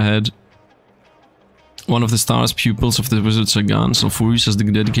skipping ahead. One of the stars pupils of the wizards are gone. Sulfurious has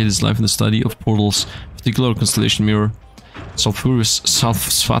dedicated his life in the study of portals, particular constellation mirror. Sulfurious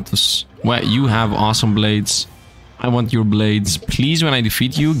Svatus. Well, you have awesome blades. I want your blades. Please, when I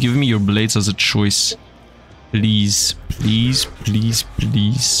defeat you, give me your blades as a choice. Please, please, please,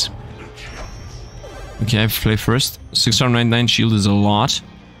 please. Okay, I have to play first. 699 shield is a lot,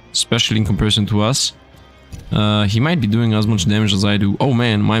 especially in comparison to us. He might be doing as much damage as I do. Oh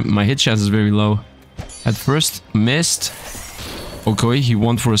man, my hit chance is very low. At first, missed. Okay, he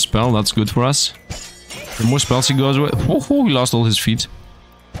won for a spell. That's good for us. The more spells he goes with... Oh, he lost all his feet.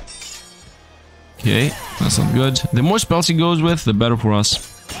 Okay, that's not good. The more spells he goes with, the better for us.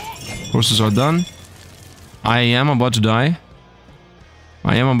 Courses are done. I am about to die.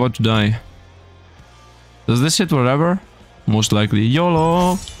 I am about to die. Does this hit whatever? Most likely.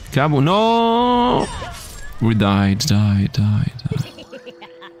 YOLO! Kabu. No! We died.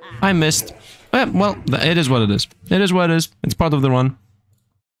 I missed. Well, it is what it is. It is what it is. It's part of the run.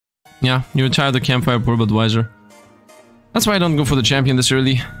 Yeah, you retired the campfire probe advisor. That's why I don't go for the champion this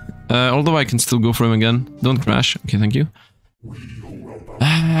early. Although I can still go for him again. Don't crash. Okay, thank you.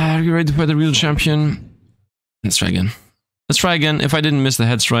 Are you ready to fight the real champion? Let's try again. Let's try again. If I didn't miss the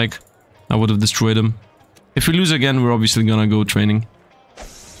head strike, I would have destroyed him. If we lose again, we're obviously gonna go training.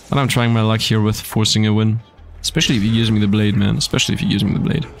 But I'm trying my luck here with forcing a win. Especially if he gives me the blade, man. Especially if he gives me the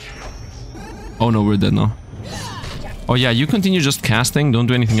blade. Oh no, we're dead now. Oh yeah, you continue just casting. Don't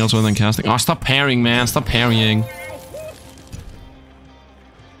do anything else other than casting. Oh, stop parrying, man. Stop parrying.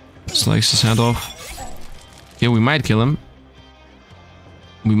 Slice his head off. Yeah, we might kill him.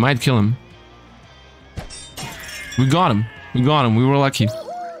 We might kill him. We got him. We got him. We were lucky.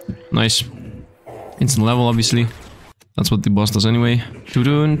 Nice. Instant level, obviously. That's what the boss does anyway.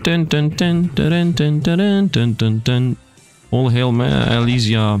 All hail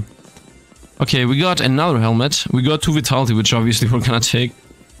Elysia. Okay, we got another helmet. We got 2 vitality, which obviously we're gonna take.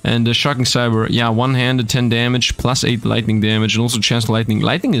 And shocking cyber. Yeah, one-handed 10 damage, plus 8 lightning damage, and also chance to lightning.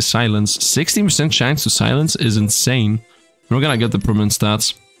 Lightning is silence. 16% chance to silence is insane. We're gonna get the permanent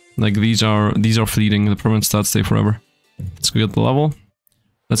stats. Like these are fleeting. The permanent stats stay forever. Let's go get the level.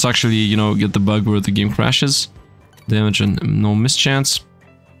 Let's actually, you know, get the bug where the game crashes. Damage and no mischance.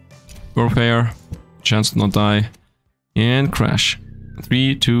 Warfare. Chance to not die. And crash.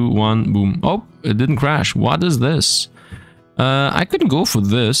 3, 2, 1, boom. Oh, it didn't crash. What is this? I couldn't go for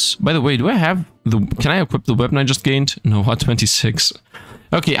this. By the way, do I have the... Can I equip the weapon I just gained? No, what? 26.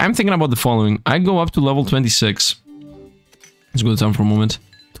 Okay, I'm thinking about the following. I go up to level 26. Let's go down for a moment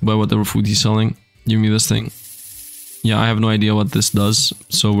to buy whatever food he's selling. Give me this thing. Yeah, I have no idea what this does.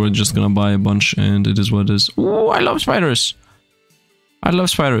 So we're just gonna buy a bunch and it is what it is. Oh, I love spiders. I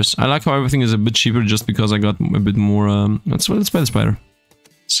love spiders. I like how everything is a bit cheaper just because I got a bit more... Let's buy the spider.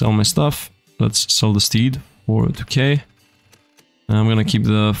 Sell my stuff. Let's sell the steed for 2k. I'm gonna keep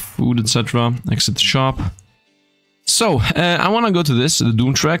the food, etc. Exit the shop. So, I wanna go to this, the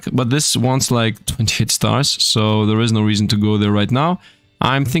Doom Trek, but this wants like 28 stars, so there is no reason to go there right now.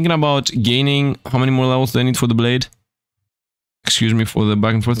 I'm thinking about gaining... How many more levels do I need for the blade? Excuse me, for the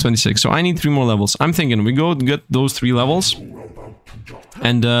back and forth, 26. So I need 3 more levels. I'm thinking we go get those 3 levels.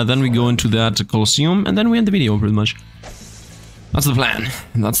 And then we go into that Colosseum, and then we end the video pretty much. That's the plan.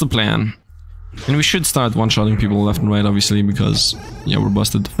 That's the plan. And we should start one-shotting people left and right, obviously, because, yeah, we're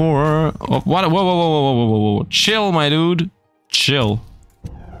busted for... Oh, what? Whoa, whoa, whoa, whoa, whoa, whoa, whoa. Chill, my dude. Chill.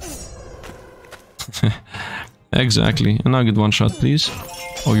 Exactly. And now get one shot, please.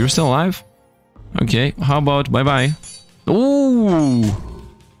 Oh, you're still alive? Okay, how about bye-bye? Ooh!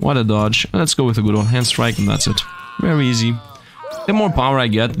 What a dodge. Let's go with a good old hand strike, and that's it. Very easy. The more power I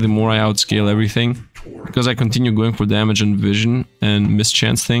get, the more I outscale everything. Because I continue going for damage and vision and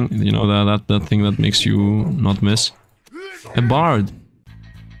mischance thing. You know, that thing that makes you not miss. A bard.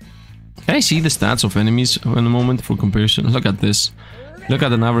 Can I see the stats of enemies in a moment for comparison? Look at this. Look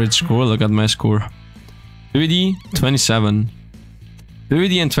at an average score, look at my score. 30, 27.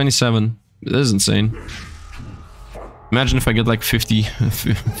 30 and 27. This is insane. Imagine if I get like 50.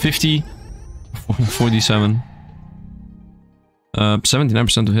 50, 47.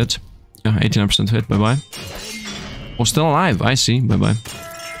 79% to hit. Yeah, 89% to hit. Bye-bye. Oh, still alive. I see. Bye-bye.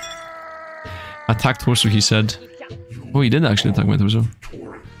 Attack torso, he said. Oh, he did actually attack my torso.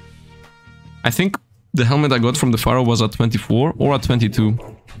 I think the helmet I got from the Pharaoh was at 24 or at 22.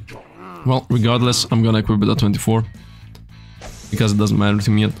 Well, regardless, I'm gonna equip it at 24. Because it doesn't matter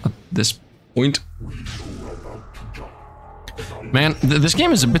to me at this point. Man, this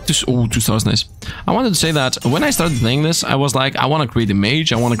game is a bit too... Oh, 2 stars, nice. I wanted to say that when I started playing this, I was like, I want to create a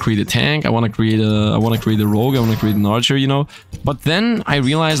mage, I want to create a tank, I want to create a rogue, I want to create an archer, you know. But then I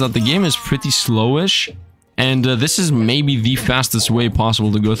realized that the game is pretty slowish, and this is maybe the fastest way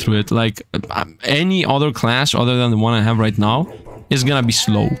possible to go through it. Like, any other class other than the one I have right now is gonna be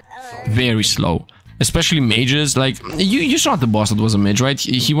slow. Very slow. Especially mages, like, you saw the boss that was a mage, right?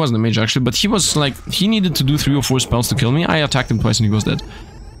 He wasn't a mage actually, but he was like, he needed to do 3 or 4 spells to kill me. I attacked him twice and he was dead.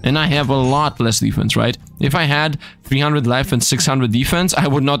 And I have a lot less defense, right? If I had 300 life and 600 defense, I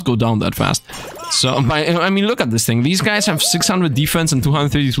would not go down that fast. So, I mean, look at this thing. These guys have 600 defense and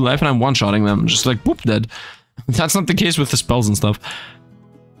 232 life and I'm one-shotting them. Just like, boop, dead. That's not the case with the spells and stuff.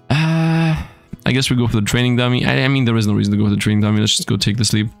 I guess we go for the training dummy. I mean, there is no reason to go for the training dummy. Let's just go take the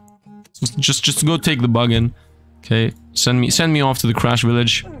sleep. Just go take the bug in. Okay, send me off to the crash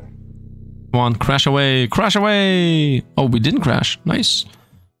village. Come on, crash away, crash away! Oh, we didn't crash. Nice.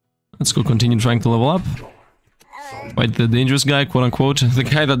 Let's go continue trying to level up. Fight the dangerous guy, quote unquote. The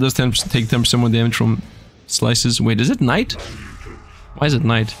guy that does take 10% more damage from slices. Wait, is it night? Why is it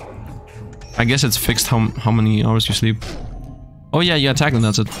night? I guess it's fixed how many hours you sleep. Oh yeah, you attack and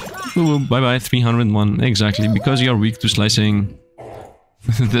that's it. Ooh, bye bye, 301. Exactly, because you're weak to slicing.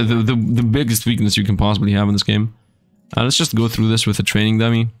 the biggest weakness you can possibly have in this game. Let's just go through this with a training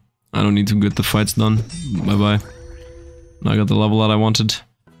dummy. I don't need to get the fights done. Bye bye. I got the level that I wanted.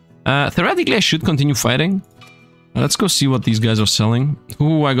 Theoretically, I should continue fighting. Let's go see what these guys are selling.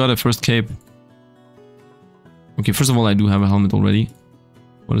 Ooh, I got a first cape. Okay, first of all, I do have a helmet already.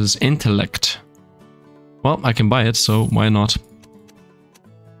 What is this? Intellect. Well, I can buy it, so why not?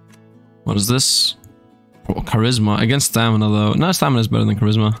 What is this? Oh, charisma. Against stamina, though. No, stamina is better than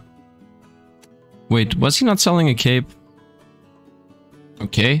charisma. Wait, was he not selling a cape?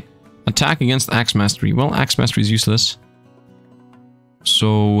 Okay. Attack against Axe Mastery. Well, Axe Mastery is useless.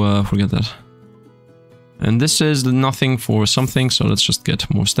 So, forget that. And this is nothing for something, so let's just get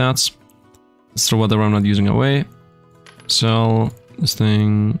more stats. Let's throw whatever I'm not using away. Sell this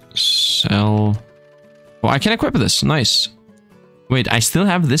thing. Sell. Oh, I can equip this. Nice. Wait, I still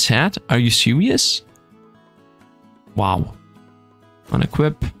have this hat? Are you serious? Wow.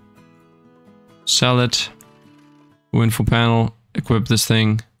 Unequip. Sell it. Go info panel. Equip this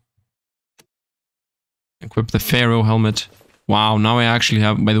thing. Equip the Pharaoh helmet. Wow, now I actually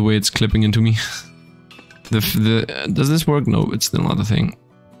have... By the way, it's clipping into me. Does this work? No, it's still not a thing.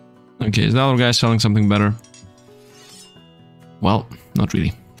 Okay, is the other guy selling something better? Well, not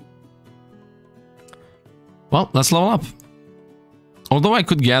really. Well, let's level up. Although I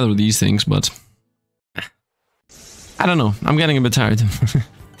could gather these things, but... I don't know. I'm getting a bit tired.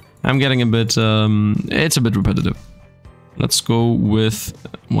 I'm getting a bit... it's a bit repetitive. Let's go with,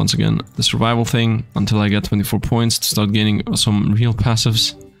 once again, the survival thing until I get 24 points to start gaining some real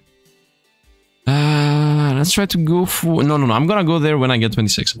passives. Let's try to go for... No, I'm gonna go there when I get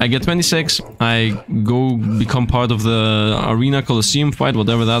 26. I get 26, I go become part of the Arena Coliseum fight,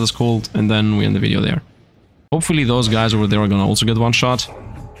 whatever that is called, and then we end the video there. Hopefully those guys over there are gonna also get one shot.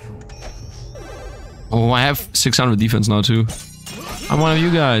 Oh, I have 600 defense now too. I'm one of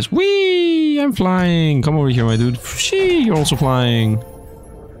you guys. Whee! I'm flying. Come over here, my dude. Shee, you're also flying.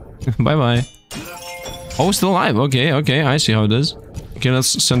 Bye-bye. Oh, still alive. Okay, I see how it is. Okay,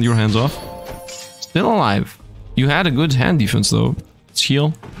 let's send your hands off. Still alive. You had a good hand defense, though. Let's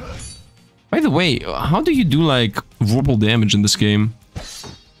heal. By the way, how do you do, like, vorpal damage in this game?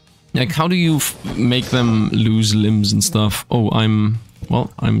 Like, how do you make them lose limbs and stuff? Oh, I'm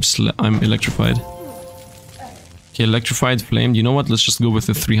electrified. Okay, electrified, flamed. You know what? Let's just go with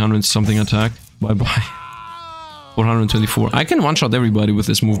the 300 something attack. Bye-bye. 424. I can one-shot everybody with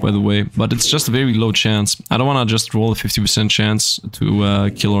this move, by the way, but it's just a very low chance. I don't want to just roll a 50% chance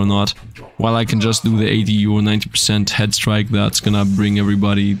to kill or not, while I can just do the 80 or 90% head strike that's gonna bring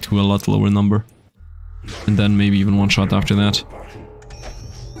everybody to a lot lower number. And then maybe even one-shot after that.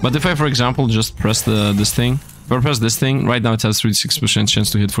 But if I, for example, just press this thing, if I press this thing, right now it has 36% chance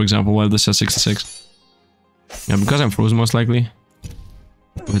to hit, for example, while this has 66. Yeah, because I'm frozen most likely.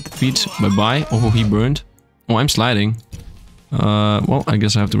 Hit the feet, bye-bye. Oh, he burned. Oh, I'm sliding. Well, I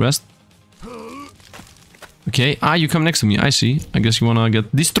guess I have to rest. Okay, you come next to me, I see. I guess you wanna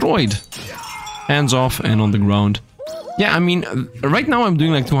get destroyed. Hands off and on the ground. Yeah, I mean, right now I'm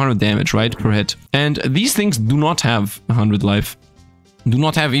doing like 200 damage, right, per hit. And these things do not have 100 life. Do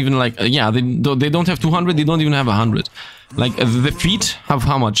not have even like, yeah, they don't have 200, they don't even have 100. Like, the feet have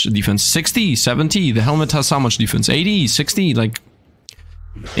how much defense? 60, 70, the helmet has how much defense? 80, 60, like...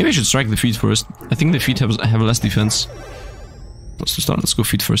 Maybe I should strike the feet first. I think the feet have less defense. Let's go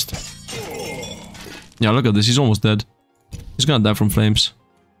feet first. Yeah, look at this, he's almost dead. He's gonna die from flames.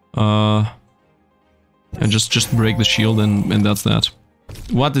 And just break the shield and that's that.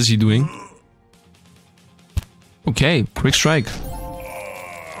 What is he doing? Okay, quick strike.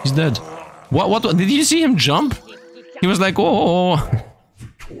 He's dead. What? Did you see him jump? He was like,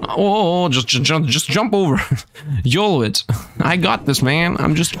 just jump over. YOLO it. I got this, man.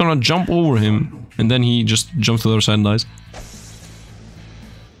 I'm just gonna jump over him. And then he just jumps to the other side and dies.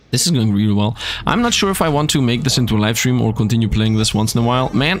 This is going really well. I'm not sure if I want to make this into a live stream or continue playing this once in a while.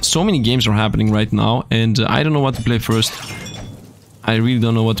 Man, so many games are happening right now, and I don't know what to play first. I really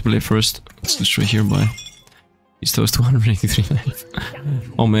don't know what to play first. Let's destroy here, bye. He still has 283 life.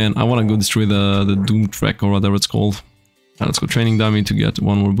 Oh man, I want to go destroy the Doom Trek or whatever it's called. Let's go training dummy to get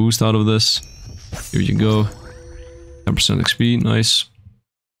one more boost out of this. Here you go. 10% XP, nice.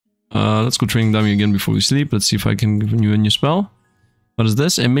 Let's go training dummy again before we sleep. Let's see if I can give you a new spell. What is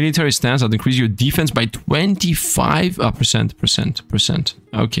this? A military stance that increases your defense by 25%.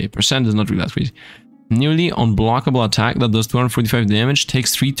 Okay, percent is not really that crazy. Nearly unblockable attack that does 245 damage,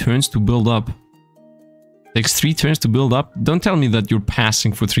 takes 3 turns to build up. Takes 3 turns to build up? Don't tell me that you're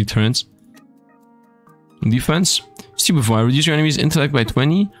passing for 3 turns. Defense. Stupefy. Reduce your enemy's intellect by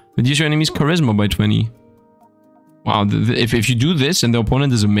 20. Reduce your enemy's charisma by 20. Wow, if you do this and the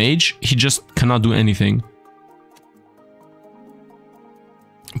opponent is a mage, he just cannot do anything.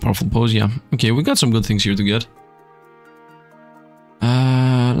 Powerful pose, yeah. Okay, we got some good things here to get.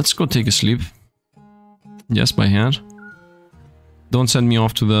 let's go take a sleep. Yes, by hand. Don't send me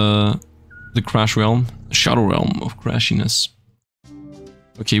off to the crash realm. Shadow realm of crashiness.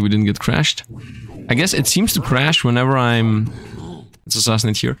 Okay, we didn't get crashed. I guess it seems to crash whenever I'm... Let's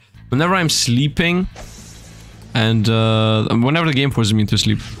assassinate here. Whenever I'm sleeping and whenever the game forces me to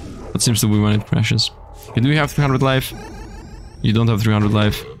sleep. That seems to be when it crashes. Okay, do you have 300 life? You don't have 300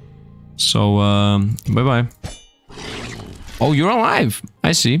 life. So, bye-bye. Oh, you're alive!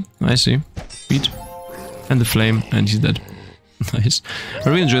 I see, I see. Beat. And the flame, and he's dead. Nice. I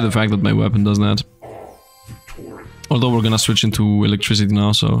really enjoy the fact that my weapon does that. Although we're gonna switch into electricity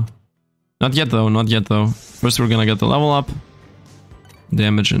now, so... Not yet though, not yet though. First we're gonna get the level up.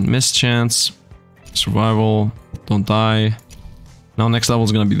 Damage and miss chance. Survival. Don't die. Now next level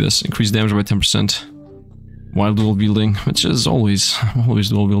is gonna be this. Increase damage by 10%. While dual wielding, which is always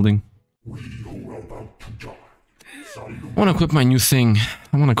dual wielding. I wanna equip my new thing.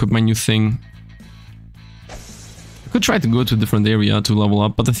 I could try to go to a different area to level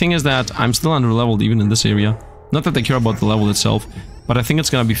up, but the thing is that I'm still under-leveled even in this area. Not that I care about the level itself, but I think it's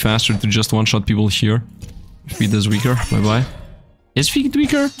gonna be faster to just one-shot people here. Feet is weaker, bye-bye. Is feet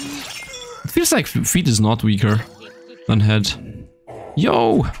weaker? It feels like feet is not weaker than head.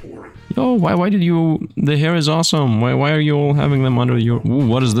 Yo! Yo, why did you... The hair is awesome. Why are you all having them under your... Ooh,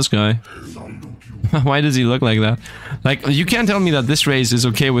 what is this guy? Why does he look like that? Like, you can't tell me that this race is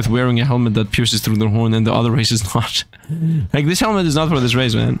okay with wearing a helmet that pierces through their horn and the other race is not. Like, this helmet is not for this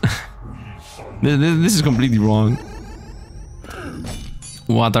race, man. This is completely wrong.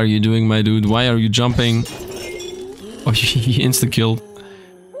 What are you doing, my dude? Why are you jumping? Oh, he insta-killed.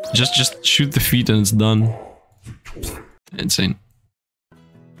 Just shoot the feet and it's done. Insane.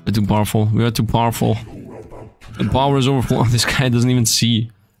 We're too powerful. We are too powerful. The power is overflowing. This guy doesn't even see.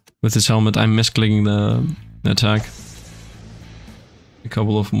 With his helmet, I'm misclicking the attack. A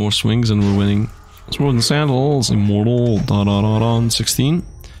couple of more swings and we're winning. Swords and Sandals, Immortal, da-da-da-da, 16.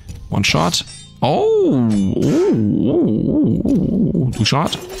 One shot. Oh! Two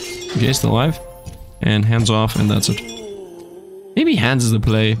shot. Okay, still alive. And hands off, and that's it. Maybe hands is the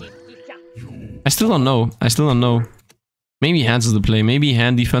play. I still don't know. Maybe hands is the play. Maybe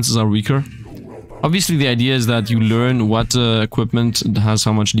hand defenses are weaker. Obviously, the idea is that you learn what equipment has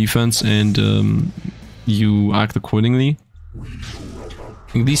how much defense and you act accordingly.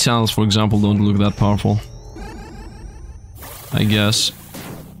 These sandals, for example, don't look that powerful. I guess.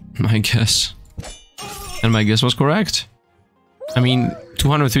 And my guess was correct. I mean,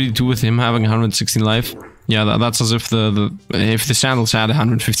 232 with him having 116 life. Yeah, that's as if if the sandals had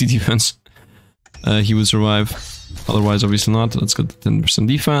 150 defense, he would survive. Otherwise, obviously not. Let's get 10%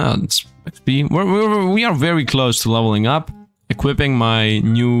 defense. XP. We are very close to leveling up, equipping my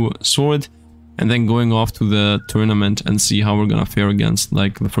new sword, and then going off to the tournament and see how we're gonna fare against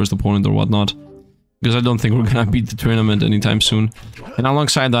like the first opponent or whatnot. Because I don't think we're gonna beat the tournament anytime soon. And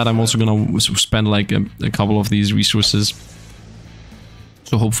alongside that, I'm also gonna spend like a couple of these resources.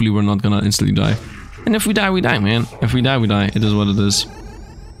 So hopefully we're not gonna instantly die. And if we die, we die, man. If we die, we die. It is what it is.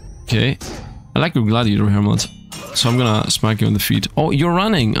 Okay. I like your gladiator helmet. So I'm gonna smack you on the feet. Oh, you're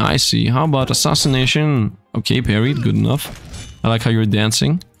running. I see. How about assassination? Okay, parried. Good enough. I like how you're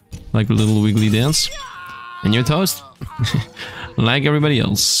dancing. Like a little wiggly dance. And you're toast. Like everybody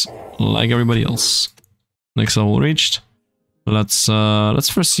else. Next level reached. Let's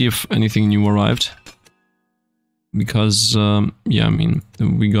first see if anything new arrived. Because, yeah, I mean,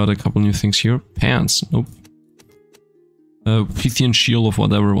 we got a couple new things here. Pants. Nope. Pythian shield of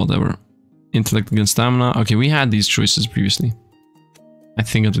whatever. Intellect against stamina. Okay, we had these choices previously. I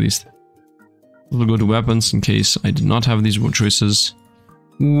think at least. We'll go to weapons in case I did not have these choices.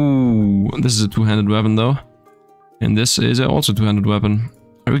 Ooh, this is a two-handed weapon though. And this is also a two-handed weapon.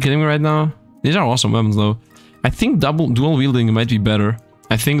 Are we kidding me right now? These are awesome weapons though. I think dual wielding might be better.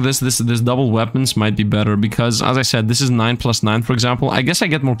 I think this double weapons might be better because, as I said, this is 9+9 for example. I guess I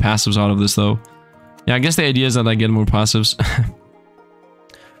get more passives out of this though. Yeah, I guess the idea is that I get more passives.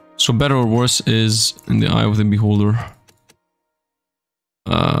 So better or worse is in the eye of the beholder.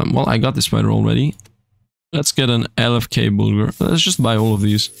 Well, I got this spider already. Let's get an LFK bulger. Let's just buy all of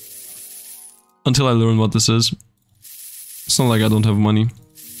these. Until I learn what this is. It's not like I don't have money.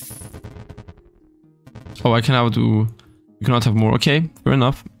 Oh, I can have to... You cannot have more. Okay, fair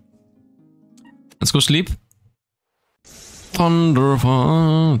enough. Let's go sleep.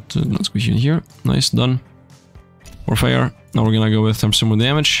 Thunderfart. Let's go here. Nice, done. More fire. Now we're gonna go with some more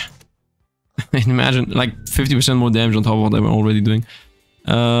damage. Imagine, like 50% more damage on top of what I'm already doing.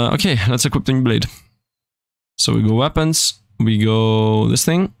 Okay, let's equip the new blade. So we go weapons. We go this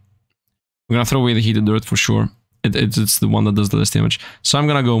thing. We're gonna throw away the heated dirt for sure. it's the one that does the less damage. So I'm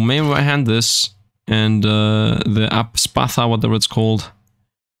gonna go main right hand this, and the Spatha, whatever it's called.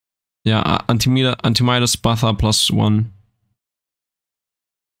 Yeah, Antimida Spatha +1.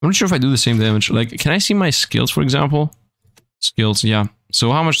 I'm not sure if I do the same damage. Like, can I see my skills, for example? Skills, yeah.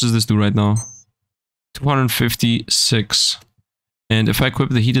 So how much does this do right now? 256. And if I equip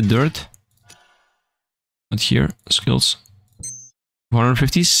the heated dirt, not here, skills,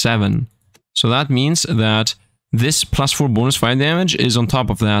 257. So that means that this +4 bonus fire damage is on top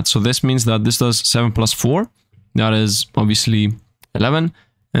of that. So this means that this does 7 + 4. That is obviously 11.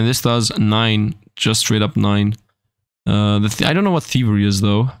 And this does 9, just straight up 9. I don't know what thievery is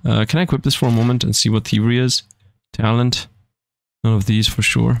though. Can I equip this for a moment and see what thievery is? Talent. None of these for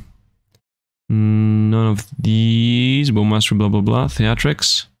sure. None of these. Bowmaster, blah blah blah.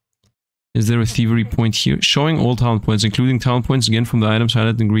 Theatrics. Is there a thievery point here? Showing all talent points, including talent points again from the items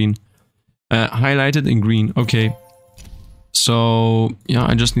highlighted in green. Highlighted in green. Okay. So yeah,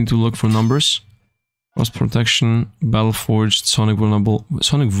 I just need to look for numbers. Cross protection, battle forged, sonic vulnerable.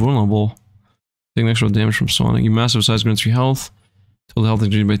 Sonic vulnerable. Taking extra damage from Sonic. Your massive size grants 3 health. Total health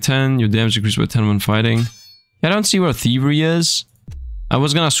increased by 10. Your damage increased by 10 when fighting. Yeah, I don't see where thievery is. I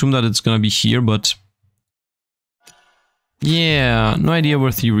was gonna assume that it's gonna be here, but... yeah, no idea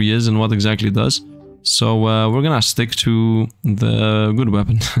where thievery is and what exactly it does. So we're gonna stick to the good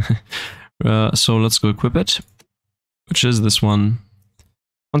weapon. So let's go equip it. Which is this one.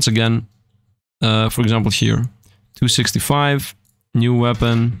 Once again, for example here. 265. New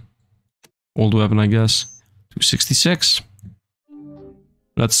weapon. Old weapon, I guess. 266.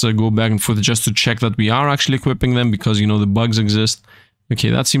 Let's go back and forth just to check that we are actually equipping them, because, you know, the bugs exist. Okay,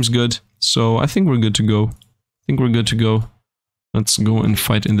 that seems good. So I think we're good to go. Let's go and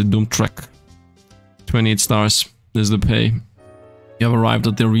fight in the Doom Trek. 28 stars is the pay. You have arrived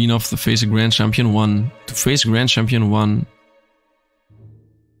at the arena to face a Grand Champion 1. To face Grand Champion 1.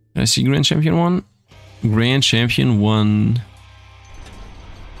 Can I see Grand Champion 1? Grand Champion 1.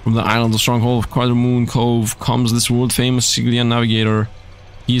 From the island, the stronghold of Quadromoon Cove, comes this world-famous Siglian navigator.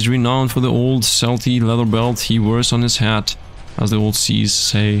 He is renowned for the old salty leather belt he wears on his hat, as the old seas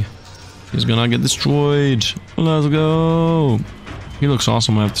say. He's gonna get destroyed. Let's go. He looks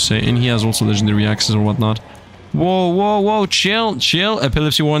awesome, I have to say, and he has also legendary axes or whatnot. Whoa, whoa, whoa! Chill.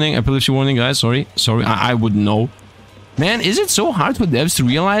 Epilepsy warning, guys. Sorry. I wouldn't know. Man, is it so hard for devs to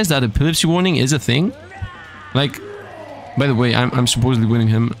realize that epilepsy warning is a thing? Like. By the way, I'm supposedly beating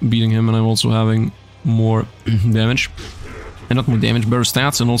him, and I'm also having more damage. And not more damage, better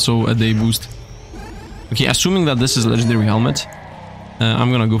stats, and also a day boost. Okay, assuming that this is legendary helmet, I'm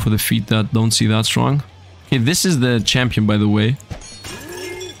gonna go for the feet that don't see that strong. Okay, this is the champion, by the way.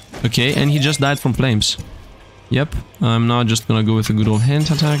 Okay, and he just died from flames. Yep, I'm now just gonna go with a good old hand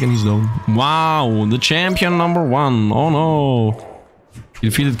attack, and he's done. Wow, the champion #1. Oh no. He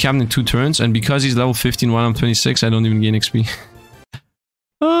defeated Captain in 2 turns, and because he's level 15 while I'm 26, I don't even gain XP.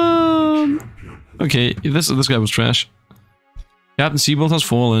 Okay, this guy was trash. Captain Seabolt has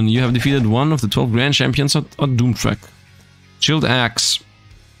fallen. You have defeated one of the 12 Grand Champions at Doomtrek. Shield Axe.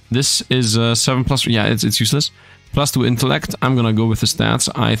 This is 7+... yeah, it's useless. +2 intellect. I'm gonna go with the stats.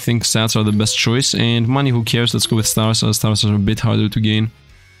 I think stats are the best choice. And money, who cares? Let's go with stars. Stars are a bit harder to gain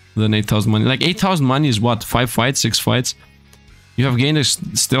than 8,000 money. Like, 8,000 money is what? 5 fights? 6 fights? You have gained a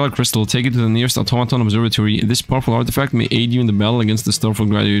stellar crystal. Take it to the nearest automaton observatory. This powerful artifact may aid you in the battle against the stealthful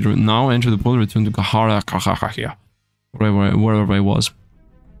gladiator. Now enter the portal, return to Kahara, wherever I was.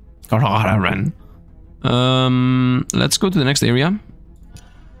 Let's go to the next area.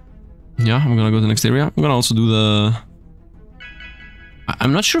 Yeah, I'm gonna go to the next area. I'm gonna also do the...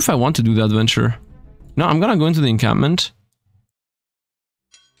 I'm not sure if I want to do the adventure. No, I'm gonna go into the encampment.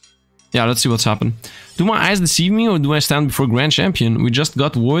 Yeah, let's see what's happened. Do my eyes deceive me, or do I stand before Grand Champion? We just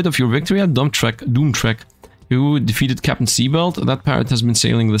got word of your victory at Doomtrek. You defeated Captain Seabelt. That pirate has been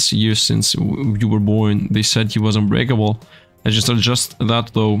sailing this year since you were born. They said he was unbreakable. I just adjust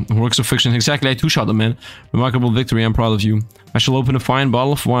that though. Works of fiction. Exactly, I two-shot the man. Remarkable victory, I'm proud of you. I shall open a fine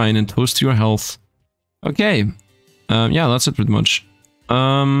bottle of wine and toast to your health. Okay. Yeah, that's it pretty much.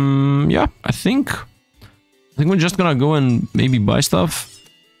 Yeah, I think we're just gonna go and maybe buy stuff.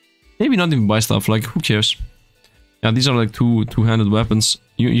 Maybe not even buy stuff, like, who cares? Yeah, these are like two-handed weapons.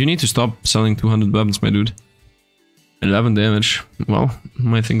 You need to stop selling two-handed weapons, my dude. 11 damage. Well,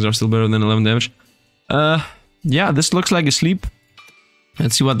 my things are still better than 11 damage. Yeah, this looks like a sleep.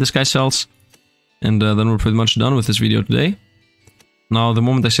 Let's see what this guy sells. And then we're pretty much done with this video today. Now, the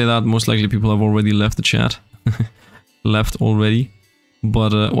moment I say that, most likely people have already left the chat. Left already.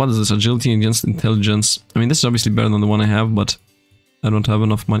 But what is this? Agility against intelligence. I mean, this is obviously better than the one I have, but I don't have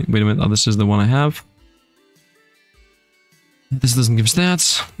enough money. Wait a minute, oh, this is the one I have. This doesn't give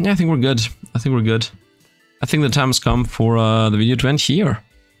stats. Yeah, I think we're good. I think we're good. I think the time has come for the video to end here.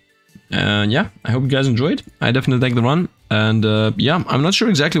 And yeah, I hope you guys enjoyed. I definitely like the run. And yeah, I'm not sure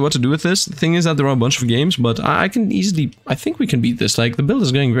exactly what to do with this. The thing is that there are a bunch of games, but I can easily... I think we can beat this. Like, the build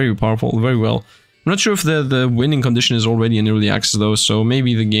is going very powerful, very well. I'm not sure if the winning condition is already in early access though, so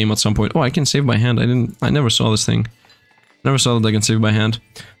maybe the game at some point... Oh, I can save by hand. I never saw this thing. Never saw that I can save by hand.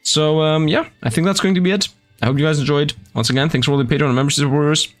 So, yeah, I think that's going to be it. I hope you guys enjoyed. Once again, thanks for all the Patreon and membership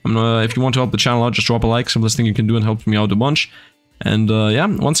supporters. If you want to help the channel out, just drop a like. Simplest thing you can do and help me out a bunch. And yeah,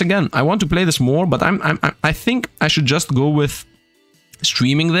 once again, I want to play this more, but I think I should just go with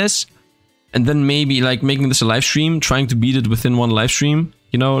streaming this, and then maybe like making this a live stream, trying to beat it within one live stream.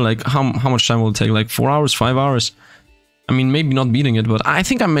 You know, like how much time will it take? Like 4 hours, 5 hours? I mean, maybe not beating it, but I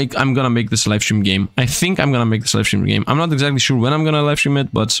think I'm gonna make this a live stream game. I think I'm gonna make this a live stream game. I'm not exactly sure when I'm gonna live stream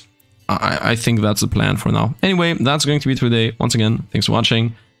it, but I think that's the plan for now. Anyway, that's going to be it for today. Once again, thanks for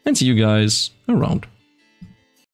watching, and see you guys around.